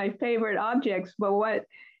one of my favorite objects. But what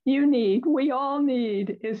you need, we all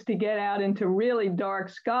need, is to get out into really dark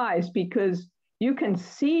skies, because you can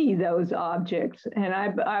see those objects. And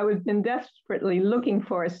I've been desperately looking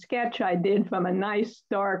for a sketch I did from a nice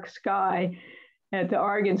dark sky at the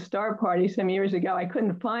Oregon Star Party some years ago. I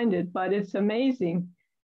couldn't find it, but it's amazing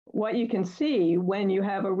what you can see when you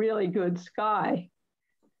have a really good sky.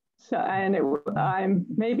 So, and I'm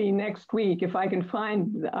maybe next week, if I can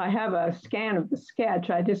find, I have a scan of the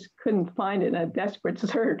sketch. I just couldn't find it in a desperate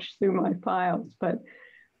search through my files, but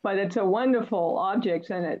it's a wonderful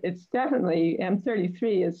object, and it's definitely,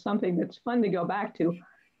 M33 is something that's fun to go back to.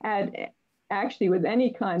 And actually with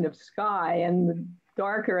any kind of sky, and the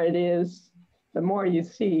darker it is, the more you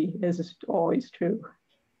see, is always true.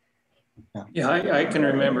 Yeah, I can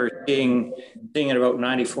remember seeing it about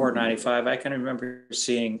 94, 95. I can remember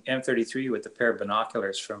seeing M33 with a pair of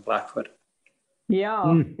binoculars from Blackfoot.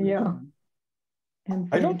 Yeah, yeah.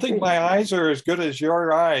 I don't think my eyes are as good as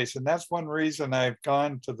your eyes, and that's one reason I've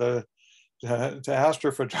gone to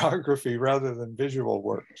astrophotography rather than visual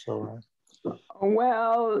work. So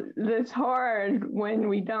Well, it's hard when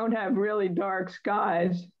we don't have really dark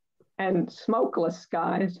skies and smokeless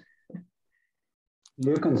skies.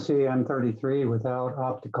 You can see M33 without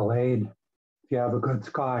optical aid if you have a good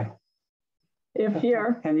sky. If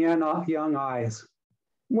you're... And you're not young eyes.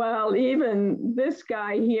 Well, even this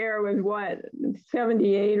guy here was what,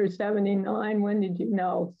 78 or 79? When did you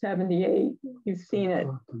know? 78. You've seen it.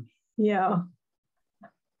 Yeah.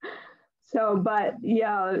 So, but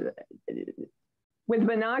yeah, with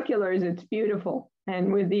binoculars, it's beautiful.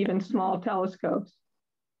 And with even small telescopes.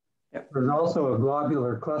 There's also a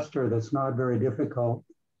globular cluster that's not very difficult.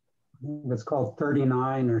 It's called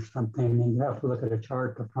 39 or something. You have to look at a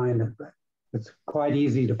chart to find it, but it's quite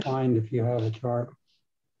easy to find if you have a chart.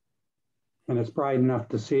 And it's bright enough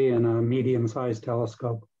to see in a medium-sized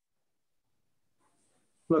telescope.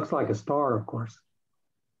 Looks like a star, of course.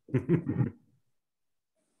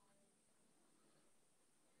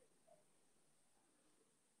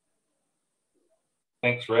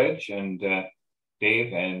 Thanks, Reg, and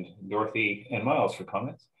Dave, and Dorothy, and Miles for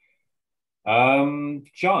comments.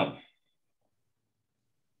 John.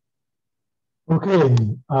 Okay,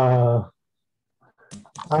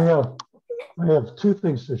 I have two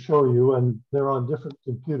things to show you, and they're on different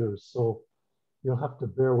computers, so you'll have to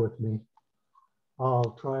bear with me.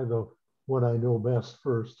 I'll try the one I know best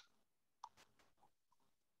first.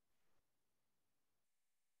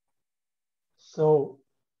 So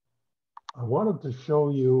I wanted to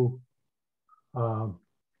show you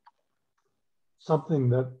something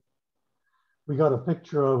that we got a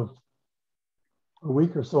picture of a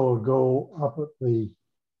week or so ago up at the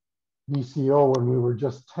VCO when we were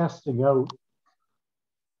just testing out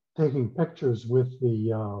taking pictures with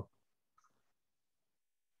the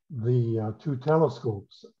two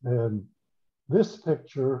telescopes. And this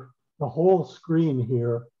picture, the whole screen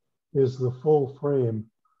here is the full frame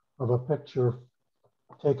of a picture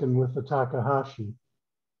taken with the Takahashi.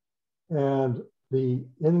 And the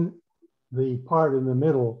part in the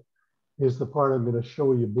middle is the part I'm going to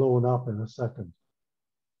show you blown up in a second.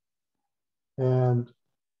 And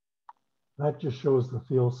that just shows the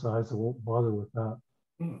field size. I won't bother with that.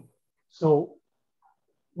 So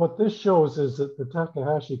what this shows is that the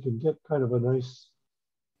Takahashi can get kind of a nice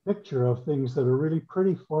picture of things that are really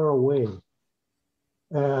pretty far away.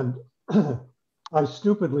 And I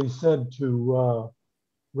stupidly said to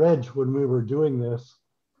Reg when we were doing this,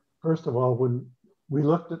 first of all, when we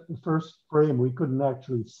looked at the first frame, we couldn't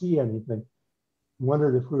actually see anything.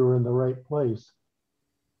 Wondered if we were in the right place.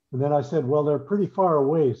 And then I said, well, they're pretty far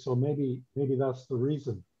away, so maybe that's the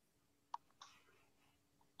reason.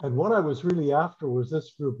 And what I was really after was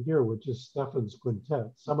this group here, which is Stefan's Quintet.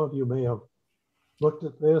 Some of you may have looked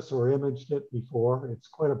at this or imaged it before. It's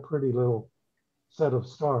quite a pretty little set of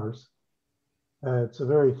stars. It's a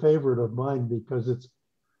very favorite of mine because it's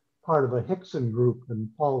part of a Hickson group, and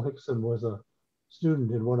Paul Hickson was a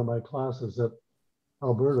student in one of my classes at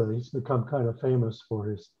Alberta. He's become kind of famous for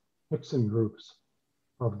his Hickson groups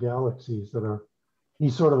of galaxies that are, he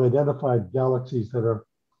sort of identified galaxies that are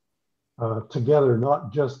together,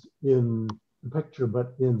 not just in the picture,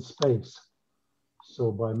 but in space.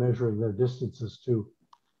 So by measuring their distances too.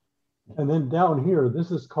 And then down here,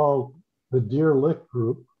 this is called the Deer Lick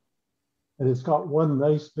group. And it's got one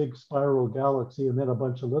nice big spiral galaxy and then a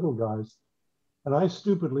bunch of little guys. And I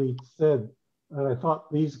stupidly said, and I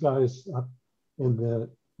thought these guys up in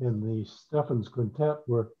the Stefan's Quintet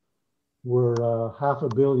were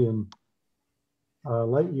 500 million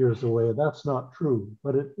light years away. That's not true,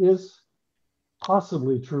 but it is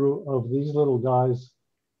possibly true of these little guys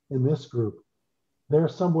in this group. They're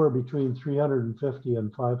somewhere between 350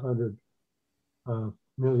 and 500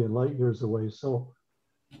 million light years away. So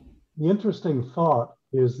the interesting thought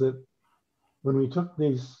is that when we took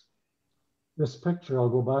this picture, I'll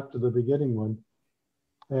go back to the beginning one,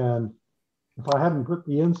 and if I hadn't put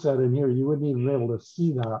the inset in here, you wouldn't even be able to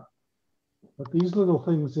see that. But these little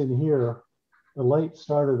things in here, the light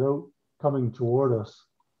started out coming toward us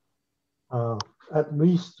at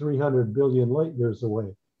least 300 billion light years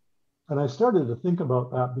away. And I started to think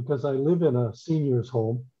about that because I live in a senior's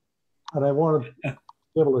home, and I wanted to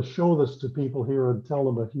be able to show this to people here and tell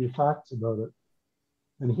them a few facts about it.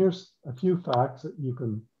 And here's a few facts that you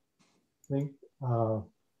can think.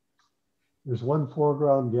 There's one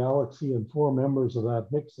foreground galaxy and 4 members of that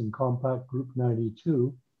Hickson compact group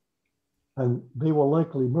 92, and they will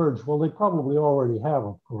likely merge. Well, they probably already have,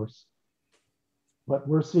 of course, but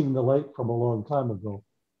we're seeing the light from a long time ago.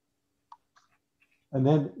 And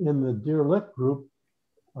then in the Deer Lick group,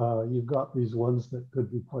 you've got these ones that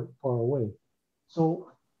could be quite far away.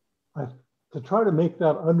 So to try to make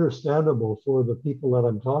that understandable for the people that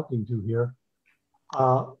I'm talking to here,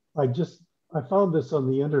 I found this on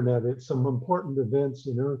the internet. It's some important events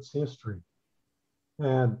in Earth's history.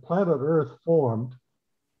 And planet Earth formed.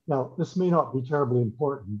 Now, this may not be terribly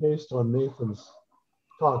important based on Nathan's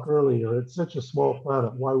talk earlier. It's such a small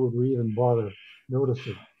planet. Why would we even bother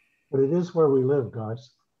noticing? But it is where we live,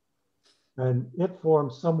 guys. And it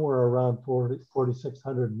formed somewhere around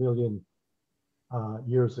 4,600 million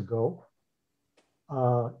years ago.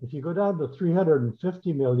 If you go down to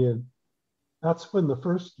 350 million, that's when the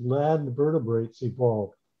first land vertebrates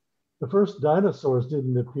evolved. The first dinosaurs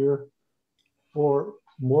didn't appear for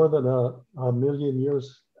more than a million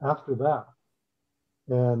years after that.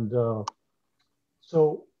 And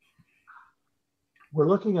so we're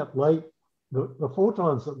looking at light. The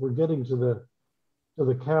photons that we're getting to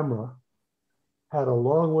the camera had a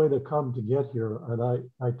long way to come to get here. And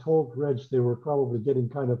I told Reg they were probably getting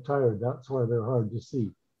kind of tired. That's why they're hard to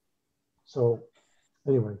see. So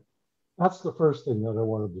anyway, that's the first thing that I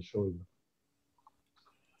wanted to show you.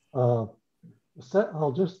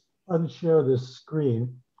 I'll just unshare this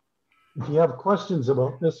screen. If you have questions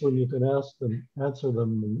about this one, you can answer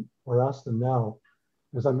them or ask them now,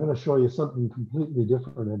 because I'm going to show you something completely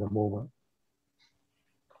different in a moment.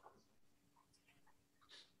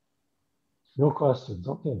 No questions,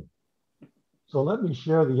 okay. So let me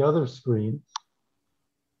share the other screen.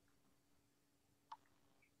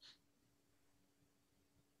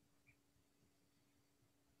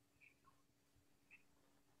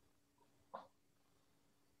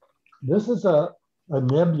 This is a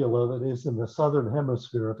nebula that is in the southern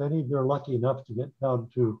hemisphere. If any of you are lucky enough to get down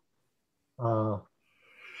to,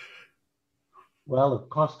 well, in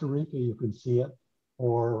Costa Rica, you can see it,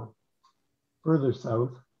 or further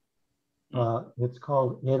south, it's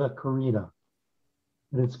called Carina.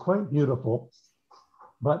 And it's quite beautiful.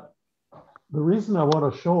 But the reason I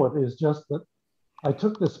want to show it is just that I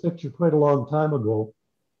took this picture quite a long time ago,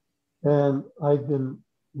 and I've been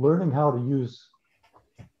learning how to use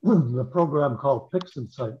the program called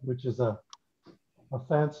PixInsight, which is a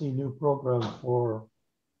fancy new program for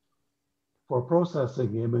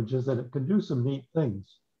processing images, and it can do some neat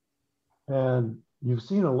things. And you've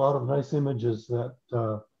seen a lot of nice images that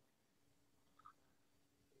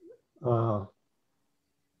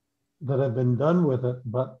that have been done with it,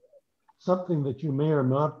 but something that you may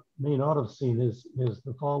not have seen is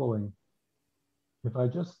the following. If I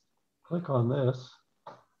just click on this,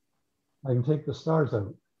 I can take the stars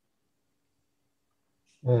out.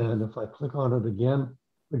 And if I click on it again,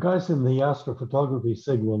 the guys in the astrophotography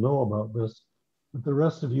SIG will know about this, but the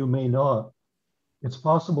rest of you may not. It's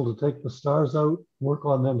possible to take the stars out, work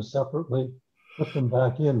on them separately, put them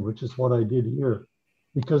back in, which is what I did here.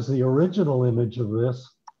 Because the original image of this,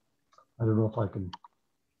 I don't know if I can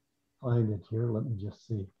find it here. Let me just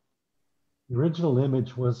see. The original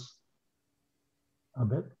image was a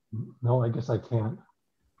bit, no, I guess I can't.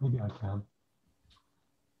 Maybe I can.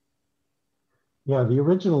 Yeah, the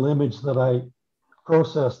original image that I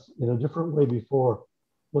processed in a different way before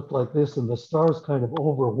looked like this, and the stars kind of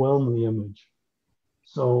overwhelm the image.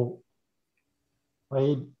 So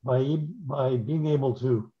by being able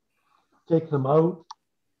to take them out,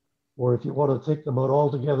 or if you want to take them out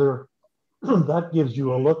altogether, that gives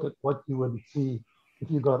you a look at what you would see if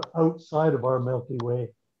you got outside of our Milky Way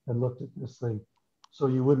and looked at this thing. So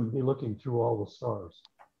you wouldn't be looking through all the stars.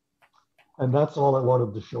 And that's all I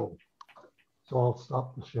wanted to show. So I'll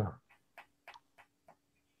stop the share.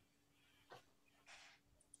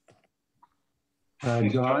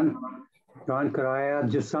 John, could I add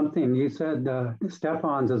just something? You said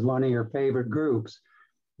Stefan's is one of your favorite groups.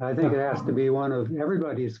 I think it has to be one of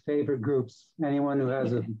everybody's favorite groups, anyone who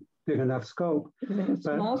has a big enough scope.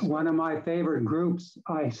 But one of my favorite groups,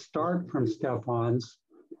 I start from Stefan's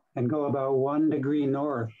and go about 1 degree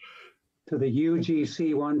north to the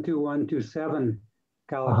UGC 12127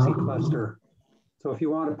 galaxy cluster. So if you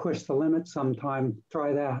want to push the limit sometime,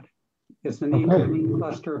 try that. It's a neat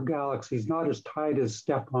cluster of galaxies, not as tight as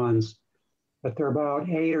Stefan's, but there are about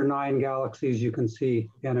 8 or 9 galaxies you can see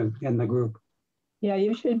in the group. Yeah,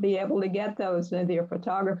 you should be able to get those into your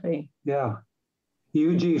photography. Yeah.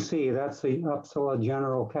 UGC, that's the Uppsala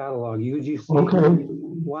General Catalog. UGC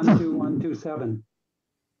 12127.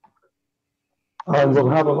 I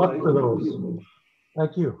will have a look for those.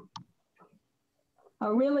 Thank you.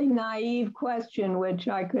 A really naive question, which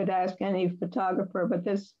I could ask any photographer, but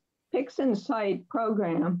this PixInsight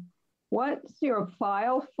program, what's your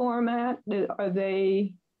file format? Are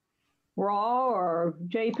they RAW or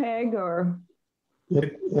JPEG or?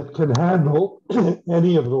 It can handle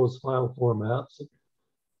any of those file formats.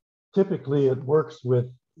 Typically, it works with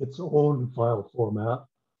its own file format,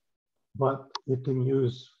 but it can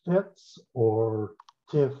use FITS or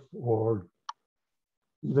TIFF or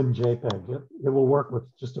even JPEG. It will work with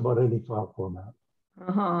just about any file format.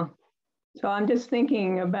 Uh-huh. So I'm just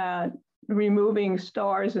thinking about removing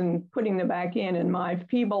stars and putting them back in. And my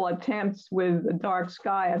feeble attempts with the dark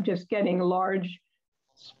sky of just getting large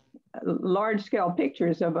scale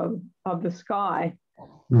pictures of the sky.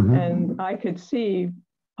 Mm-hmm. And I could see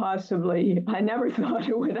possibly, I never thought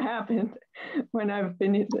it would happen when I've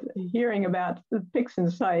been hearing about the Pixin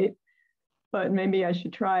site, but maybe I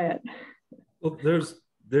should try it. Well,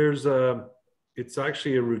 it's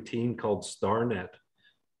actually a routine called StarNet,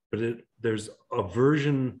 but there's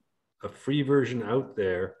a free version out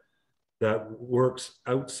there that works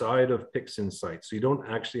outside of PixInsight. So you don't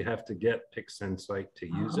actually have to get PixInsight to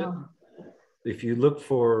use it. If you look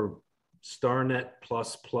for StarNet++,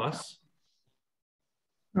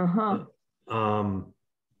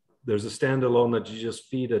 there's a standalone that you just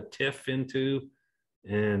feed a TIFF into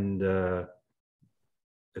and a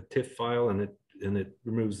TIFF file, and it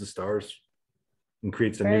removes the stars and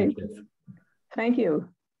creates a new TIFF. Thank you.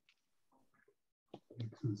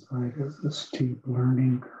 Inside is a steep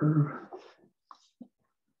learning curve.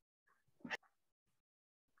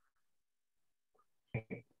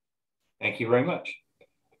 Thank you very much.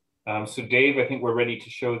 So Dave, I think we're ready to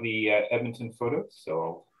show the Edmonton photos.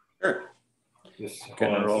 So sure. Just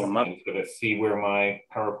gonna roll them up. I'm gonna see where my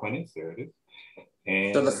PowerPoint is. There it is.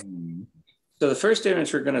 And so the first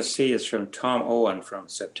image we're going to see is from Tom Owen from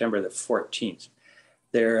September the 14th.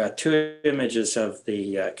 There are two images of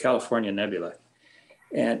the California nebula.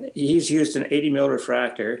 And he's used an 80 mil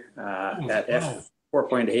refractor at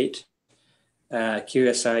f4.8,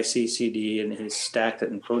 QSI CCD, and he's stacked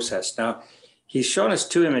it and processed. Now, he's shown us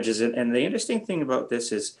two images, and the interesting thing about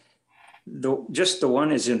this is just the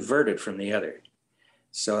one is inverted from the other.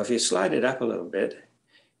 So if you slide it up a little bit,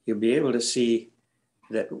 you'll be able to see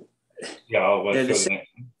that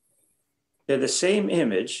they're the same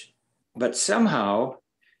image, but somehow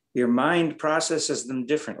your mind processes them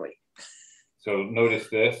differently. So notice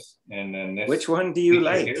this, and then this. Which one do you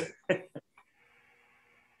like?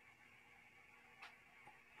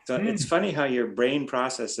 So it's funny how your brain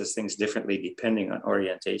processes things differently depending on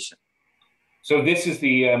orientation. So this is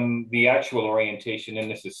the actual orientation,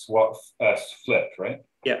 and this is flipped, right?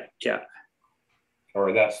 Yeah, yeah.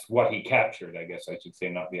 Or that's what he captured, I guess I should say,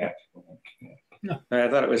 not the actual one. Yeah. I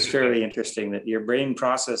thought it was fairly interesting that your brain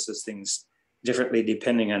processes things differently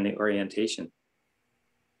depending on the orientation.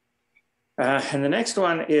 And the next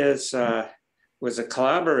one was a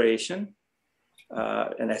collaboration,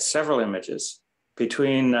 and has several images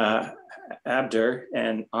between Abdur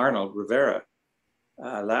and Arnold Rivera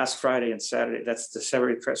last Friday and Saturday. That's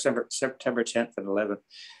September 10th and 11th.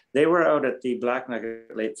 They were out at the Black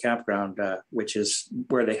Nugget Lake Campground, which is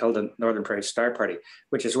where they held a Northern Prairie Star Party,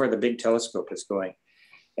 which is where the big telescope is going.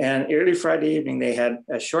 And early Friday evening, they had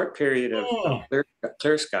a short period of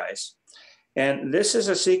clear skies. And this is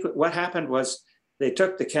a sequence. What happened was they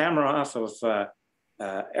took the camera off of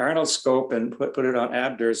Arnold's scope and put it on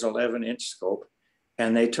Abdur's 11-inch scope.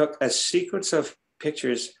 And they took a sequence of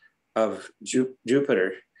pictures of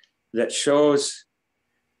Jupiter that shows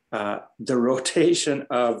the rotation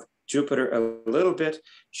of Jupiter a little bit,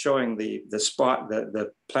 showing the spot,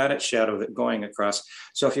 the planet shadow that going across.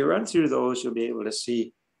 So if you run through those, you'll be able to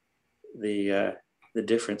see the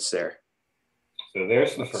difference there. So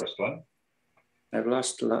there's the first one. I've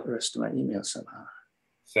lost the rest of my email somehow.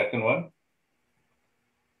 Second one.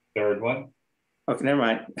 Third one. Okay, never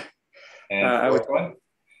mind. And fourth one.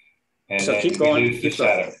 And so then keep going. Keep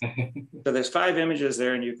shadow. So there's 5 images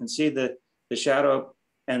there, and you can see the shadow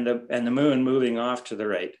and the moon moving off to the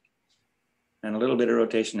right, and a little bit of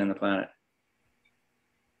rotation in the planet.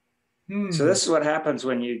 So this is what happens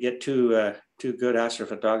when you get two good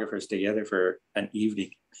astrophotographers together for an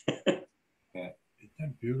evening. Yeah. Isn't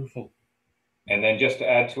that beautiful? And then just to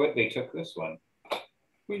add to it, they took this one.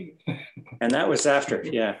 And that was after,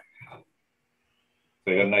 yeah.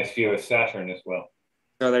 So you got a nice view of Saturn as well.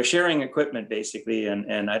 So they're sharing equipment basically,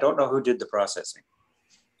 and I don't know who did the processing.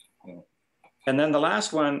 Yeah. And then the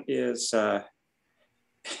last one is,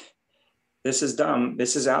 this is dumb.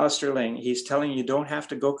 This is Alistair Ling. He's telling you don't have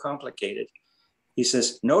to go complicated. He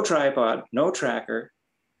says, no tripod, no tracker,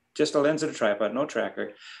 just a lens and a tripod, no tracker,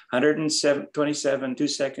 127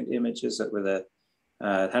 2-second images with a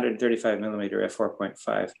 135 millimeter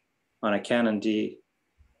f4.5 on a Canon D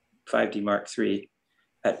 5D Mark III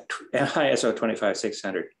at ISO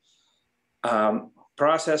 25600.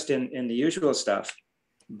 Processed in the usual stuff,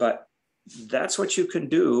 but that's what you can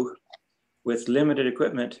do with limited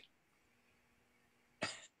equipment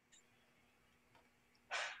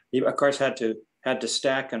He, of course, had to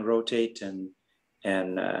stack and rotate and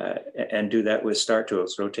do that with star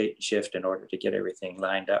tools, rotate and shift in order to get everything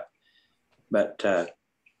lined up. But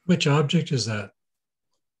which object is that?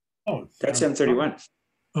 Oh, that's M31.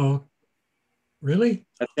 Oh, really?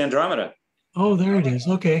 That's Andromeda. Oh, there it is.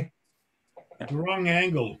 Okay. The wrong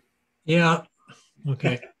angle. Yeah.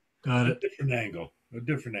 Okay. Got it. A different angle. A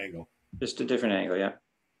different angle. Just a different angle, yeah.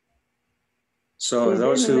 So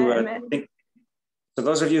those who think, so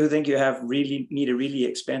those of you who think you need a really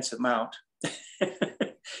expensive mount,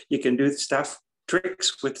 you can do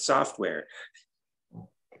tricks with software.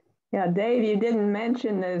 Yeah, Dave, you didn't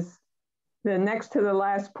mention this. The next to the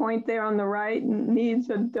last point there on the right needs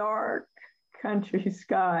a dark country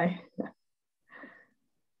sky.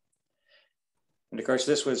 And of course,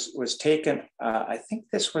 this was taken, I think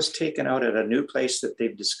this was taken out at a new place that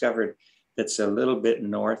they've discovered that's a little bit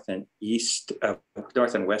north and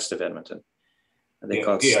west of Edmonton. They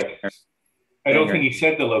call it I don't think he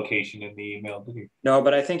said the location in the email, did he? No,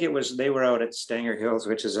 but I think they were out at Stanger Hills,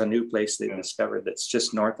 which is a new place they discovered that's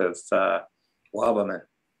just north of Wabamun.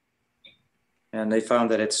 And they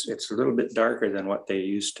found that it's a little bit darker than what they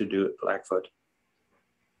used to do at Blackfoot.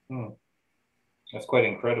 That's quite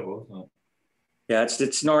incredible, isn't it? Yeah,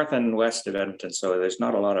 it's north and west of Edmonton, so there's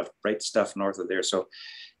not a lot of bright stuff north of there. So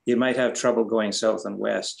you might have trouble going south and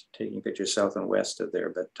west, taking pictures south and west of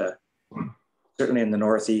there, but certainly in the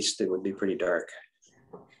northeast, it would be pretty dark.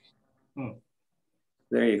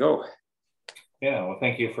 There you go. Yeah, well,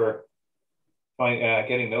 thank you for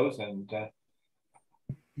getting those. And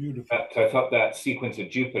beautiful. I thought that sequence of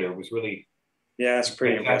Jupiter was really it's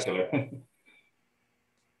pretty spectacular. impressive.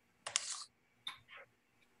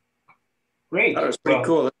 Great. That was pretty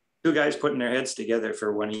cool. Two guys putting their heads together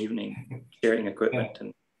for one evening, sharing equipment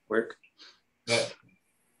and work. Yeah.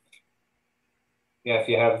 Yeah, if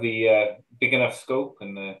you have the big enough scope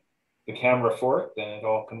and the camera for it, then it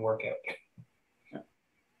all can work out.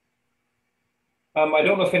 I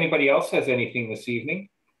don't know if anybody else has anything this evening.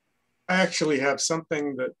 I actually have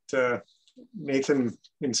something that Nathan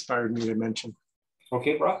inspired me to mention.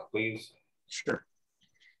 Okay, Brock, please. Sure.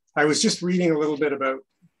 I was just reading a little bit about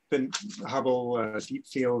the Hubble deep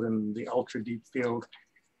field and the ultra deep field,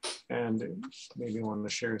 and maybe I want to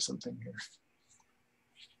share something here.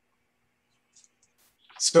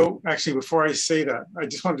 So actually, before I say that, I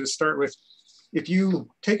just wanted to start with, if you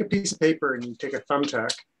take a piece of paper and you take a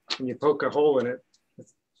thumbtack and you poke a hole in it,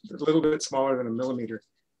 it's a little bit smaller than a millimeter,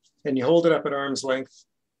 and you hold it up at arm's length,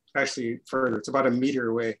 actually further, it's about a meter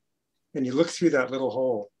away, and you look through that little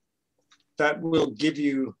hole, that will give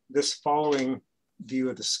you this following view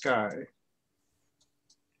of the sky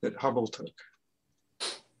that Hubble took.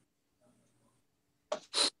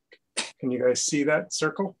 Can you guys see that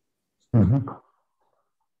circle? Mm-hmm.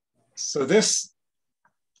 So this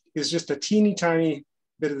is just a teeny tiny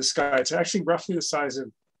bit of the sky. It's actually roughly the size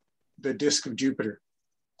of the disk of Jupiter,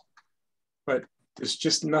 but there's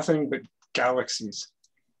just nothing but galaxies.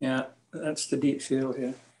 Yeah, that's the deep field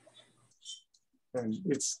here. And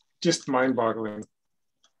it's just mind-boggling,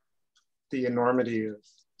 the enormity of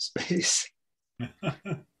space.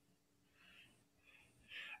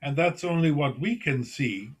 And that's only what we can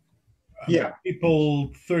see. Yeah.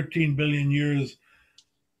 People 13 billion years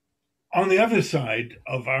on the other side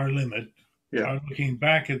of our limit are looking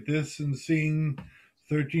back at this and seeing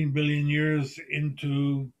 13 billion years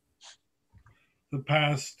into the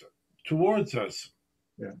past towards us.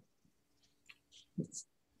 Yeah. It's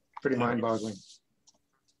pretty mind-boggling.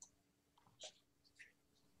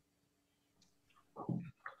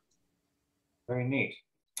 Very neat.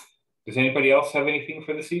 Does anybody else have anything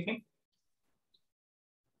for this evening?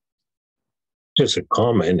 Just a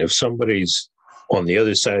comment. If somebody's on the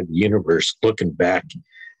other side of the universe looking back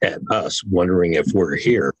at us, wondering if we're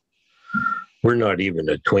here, we're not even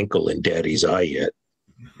a twinkle in Daddy's eye yet.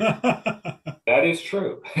 That is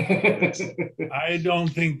true. I don't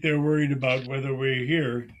think they're worried about whether we're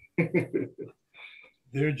here.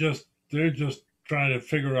 They're just trying to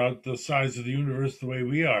figure out the size of the universe the way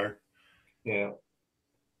we are. Yeah.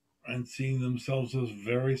 And seeing themselves as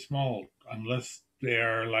very small, unless they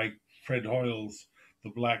are like Fred Hoyle's The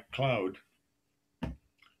Black Cloud,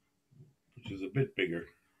 which is a bit bigger.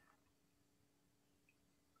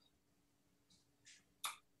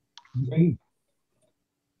 Great.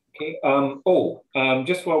 Okay.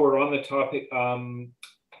 Just while we're on the topic,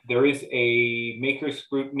 there is a makers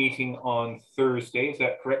group meeting on Thursday. Is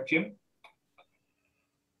that correct, Jim?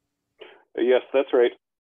 Yes, that's right.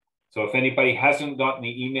 So if anybody hasn't gotten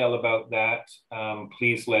the email about that,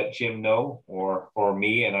 please let Jim know or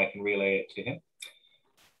me, and I can relay it to him.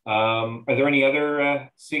 Are there any other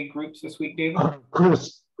SIG groups this week, David?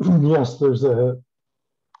 Chris, Yes, there's a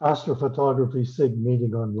astrophotography SIG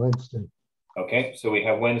meeting on Wednesday. Okay, so we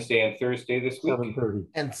have Wednesday and Thursday this week. 7:30.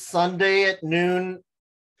 And Sunday at noon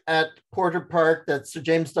at Porter Park, that's Sir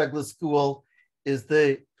James Douglas School, is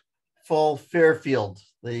the fall Fairfield,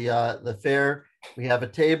 the fair. We have a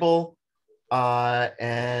table,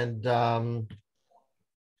 and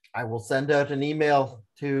I will send out an email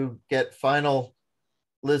to get final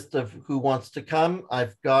list of who wants to come.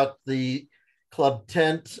 I've got the club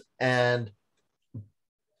tent and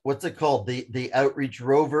what's it called? The outreach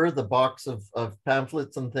rover, the box of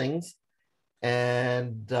pamphlets and things.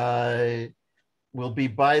 And we'll be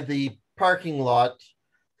by the parking lot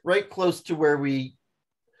right close to where we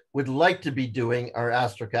would like to be doing our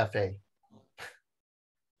Astro Cafe.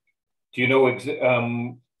 Do you know,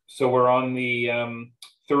 so we're on the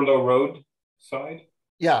Thurlow Road side?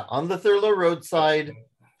 Yeah, on the Thurlow Road side,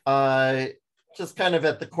 just kind of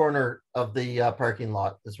at the corner of the parking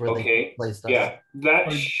lot is where they placed us. Yeah,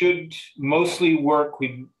 that should mostly work.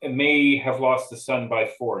 We may have lost the sun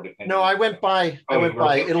by 4, depending. No, I went by. I went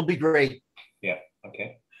by. It'll be great. Yeah,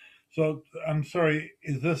 okay. So I'm sorry,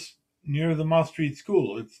 is this near the Moss Street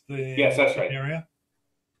School? It's the yes, that's right. area?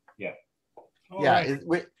 Yeah. All yeah,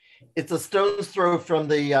 right. it's a stone's throw from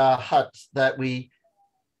the hut that we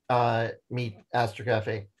meet Astro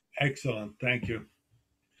Cafe. Excellent, thank you.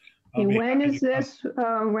 And when is this,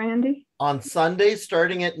 Randy? On Sunday,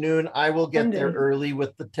 starting at noon. I will get there early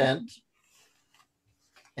with the tent.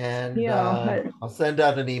 And I'll send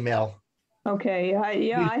out an email. Okay, I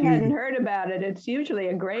hadn't heard about it. It's usually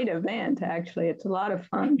a great event, actually. It's a lot of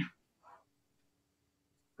fun.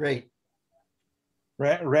 Great.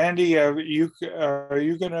 Randy, are you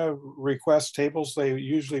going to request tables? They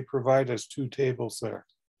usually provide us 2 tables there.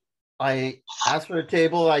 I asked for a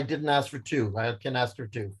table. I didn't ask for 2. I can ask for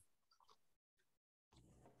 2.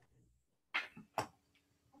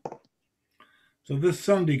 So this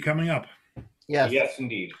Sunday coming up. Yes. Yes,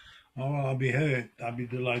 indeed. Oh, I'll be here. I'll be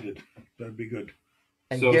delighted. That'd be good.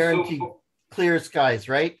 And guaranteed clear skies,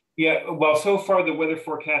 right? Yeah. Well, so far the weather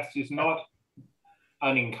forecast is not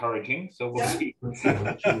unencouraging, so we'll see.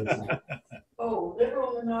 Oh,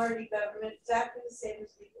 liberal minority government, exactly the same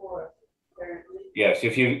as before. Apparently. Yes,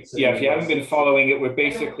 if you haven't been following it, we're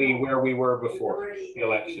basically where we were before the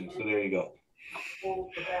election. So there you go.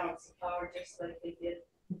 Hold the balance of power just like they did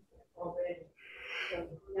already.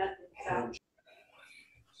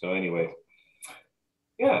 So anyway,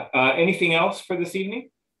 yeah. Anything else for this evening?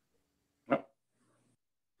 No.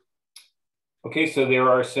 Okay, so there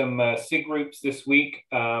are some SIG groups this week,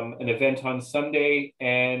 an event on Sunday,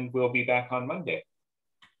 and we'll be back on Monday.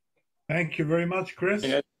 Thank you very much, Chris.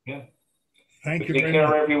 Yeah. Thank you very much. Take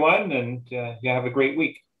care, everyone, and you have a great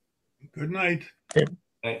week. Good night.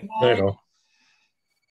 Night all.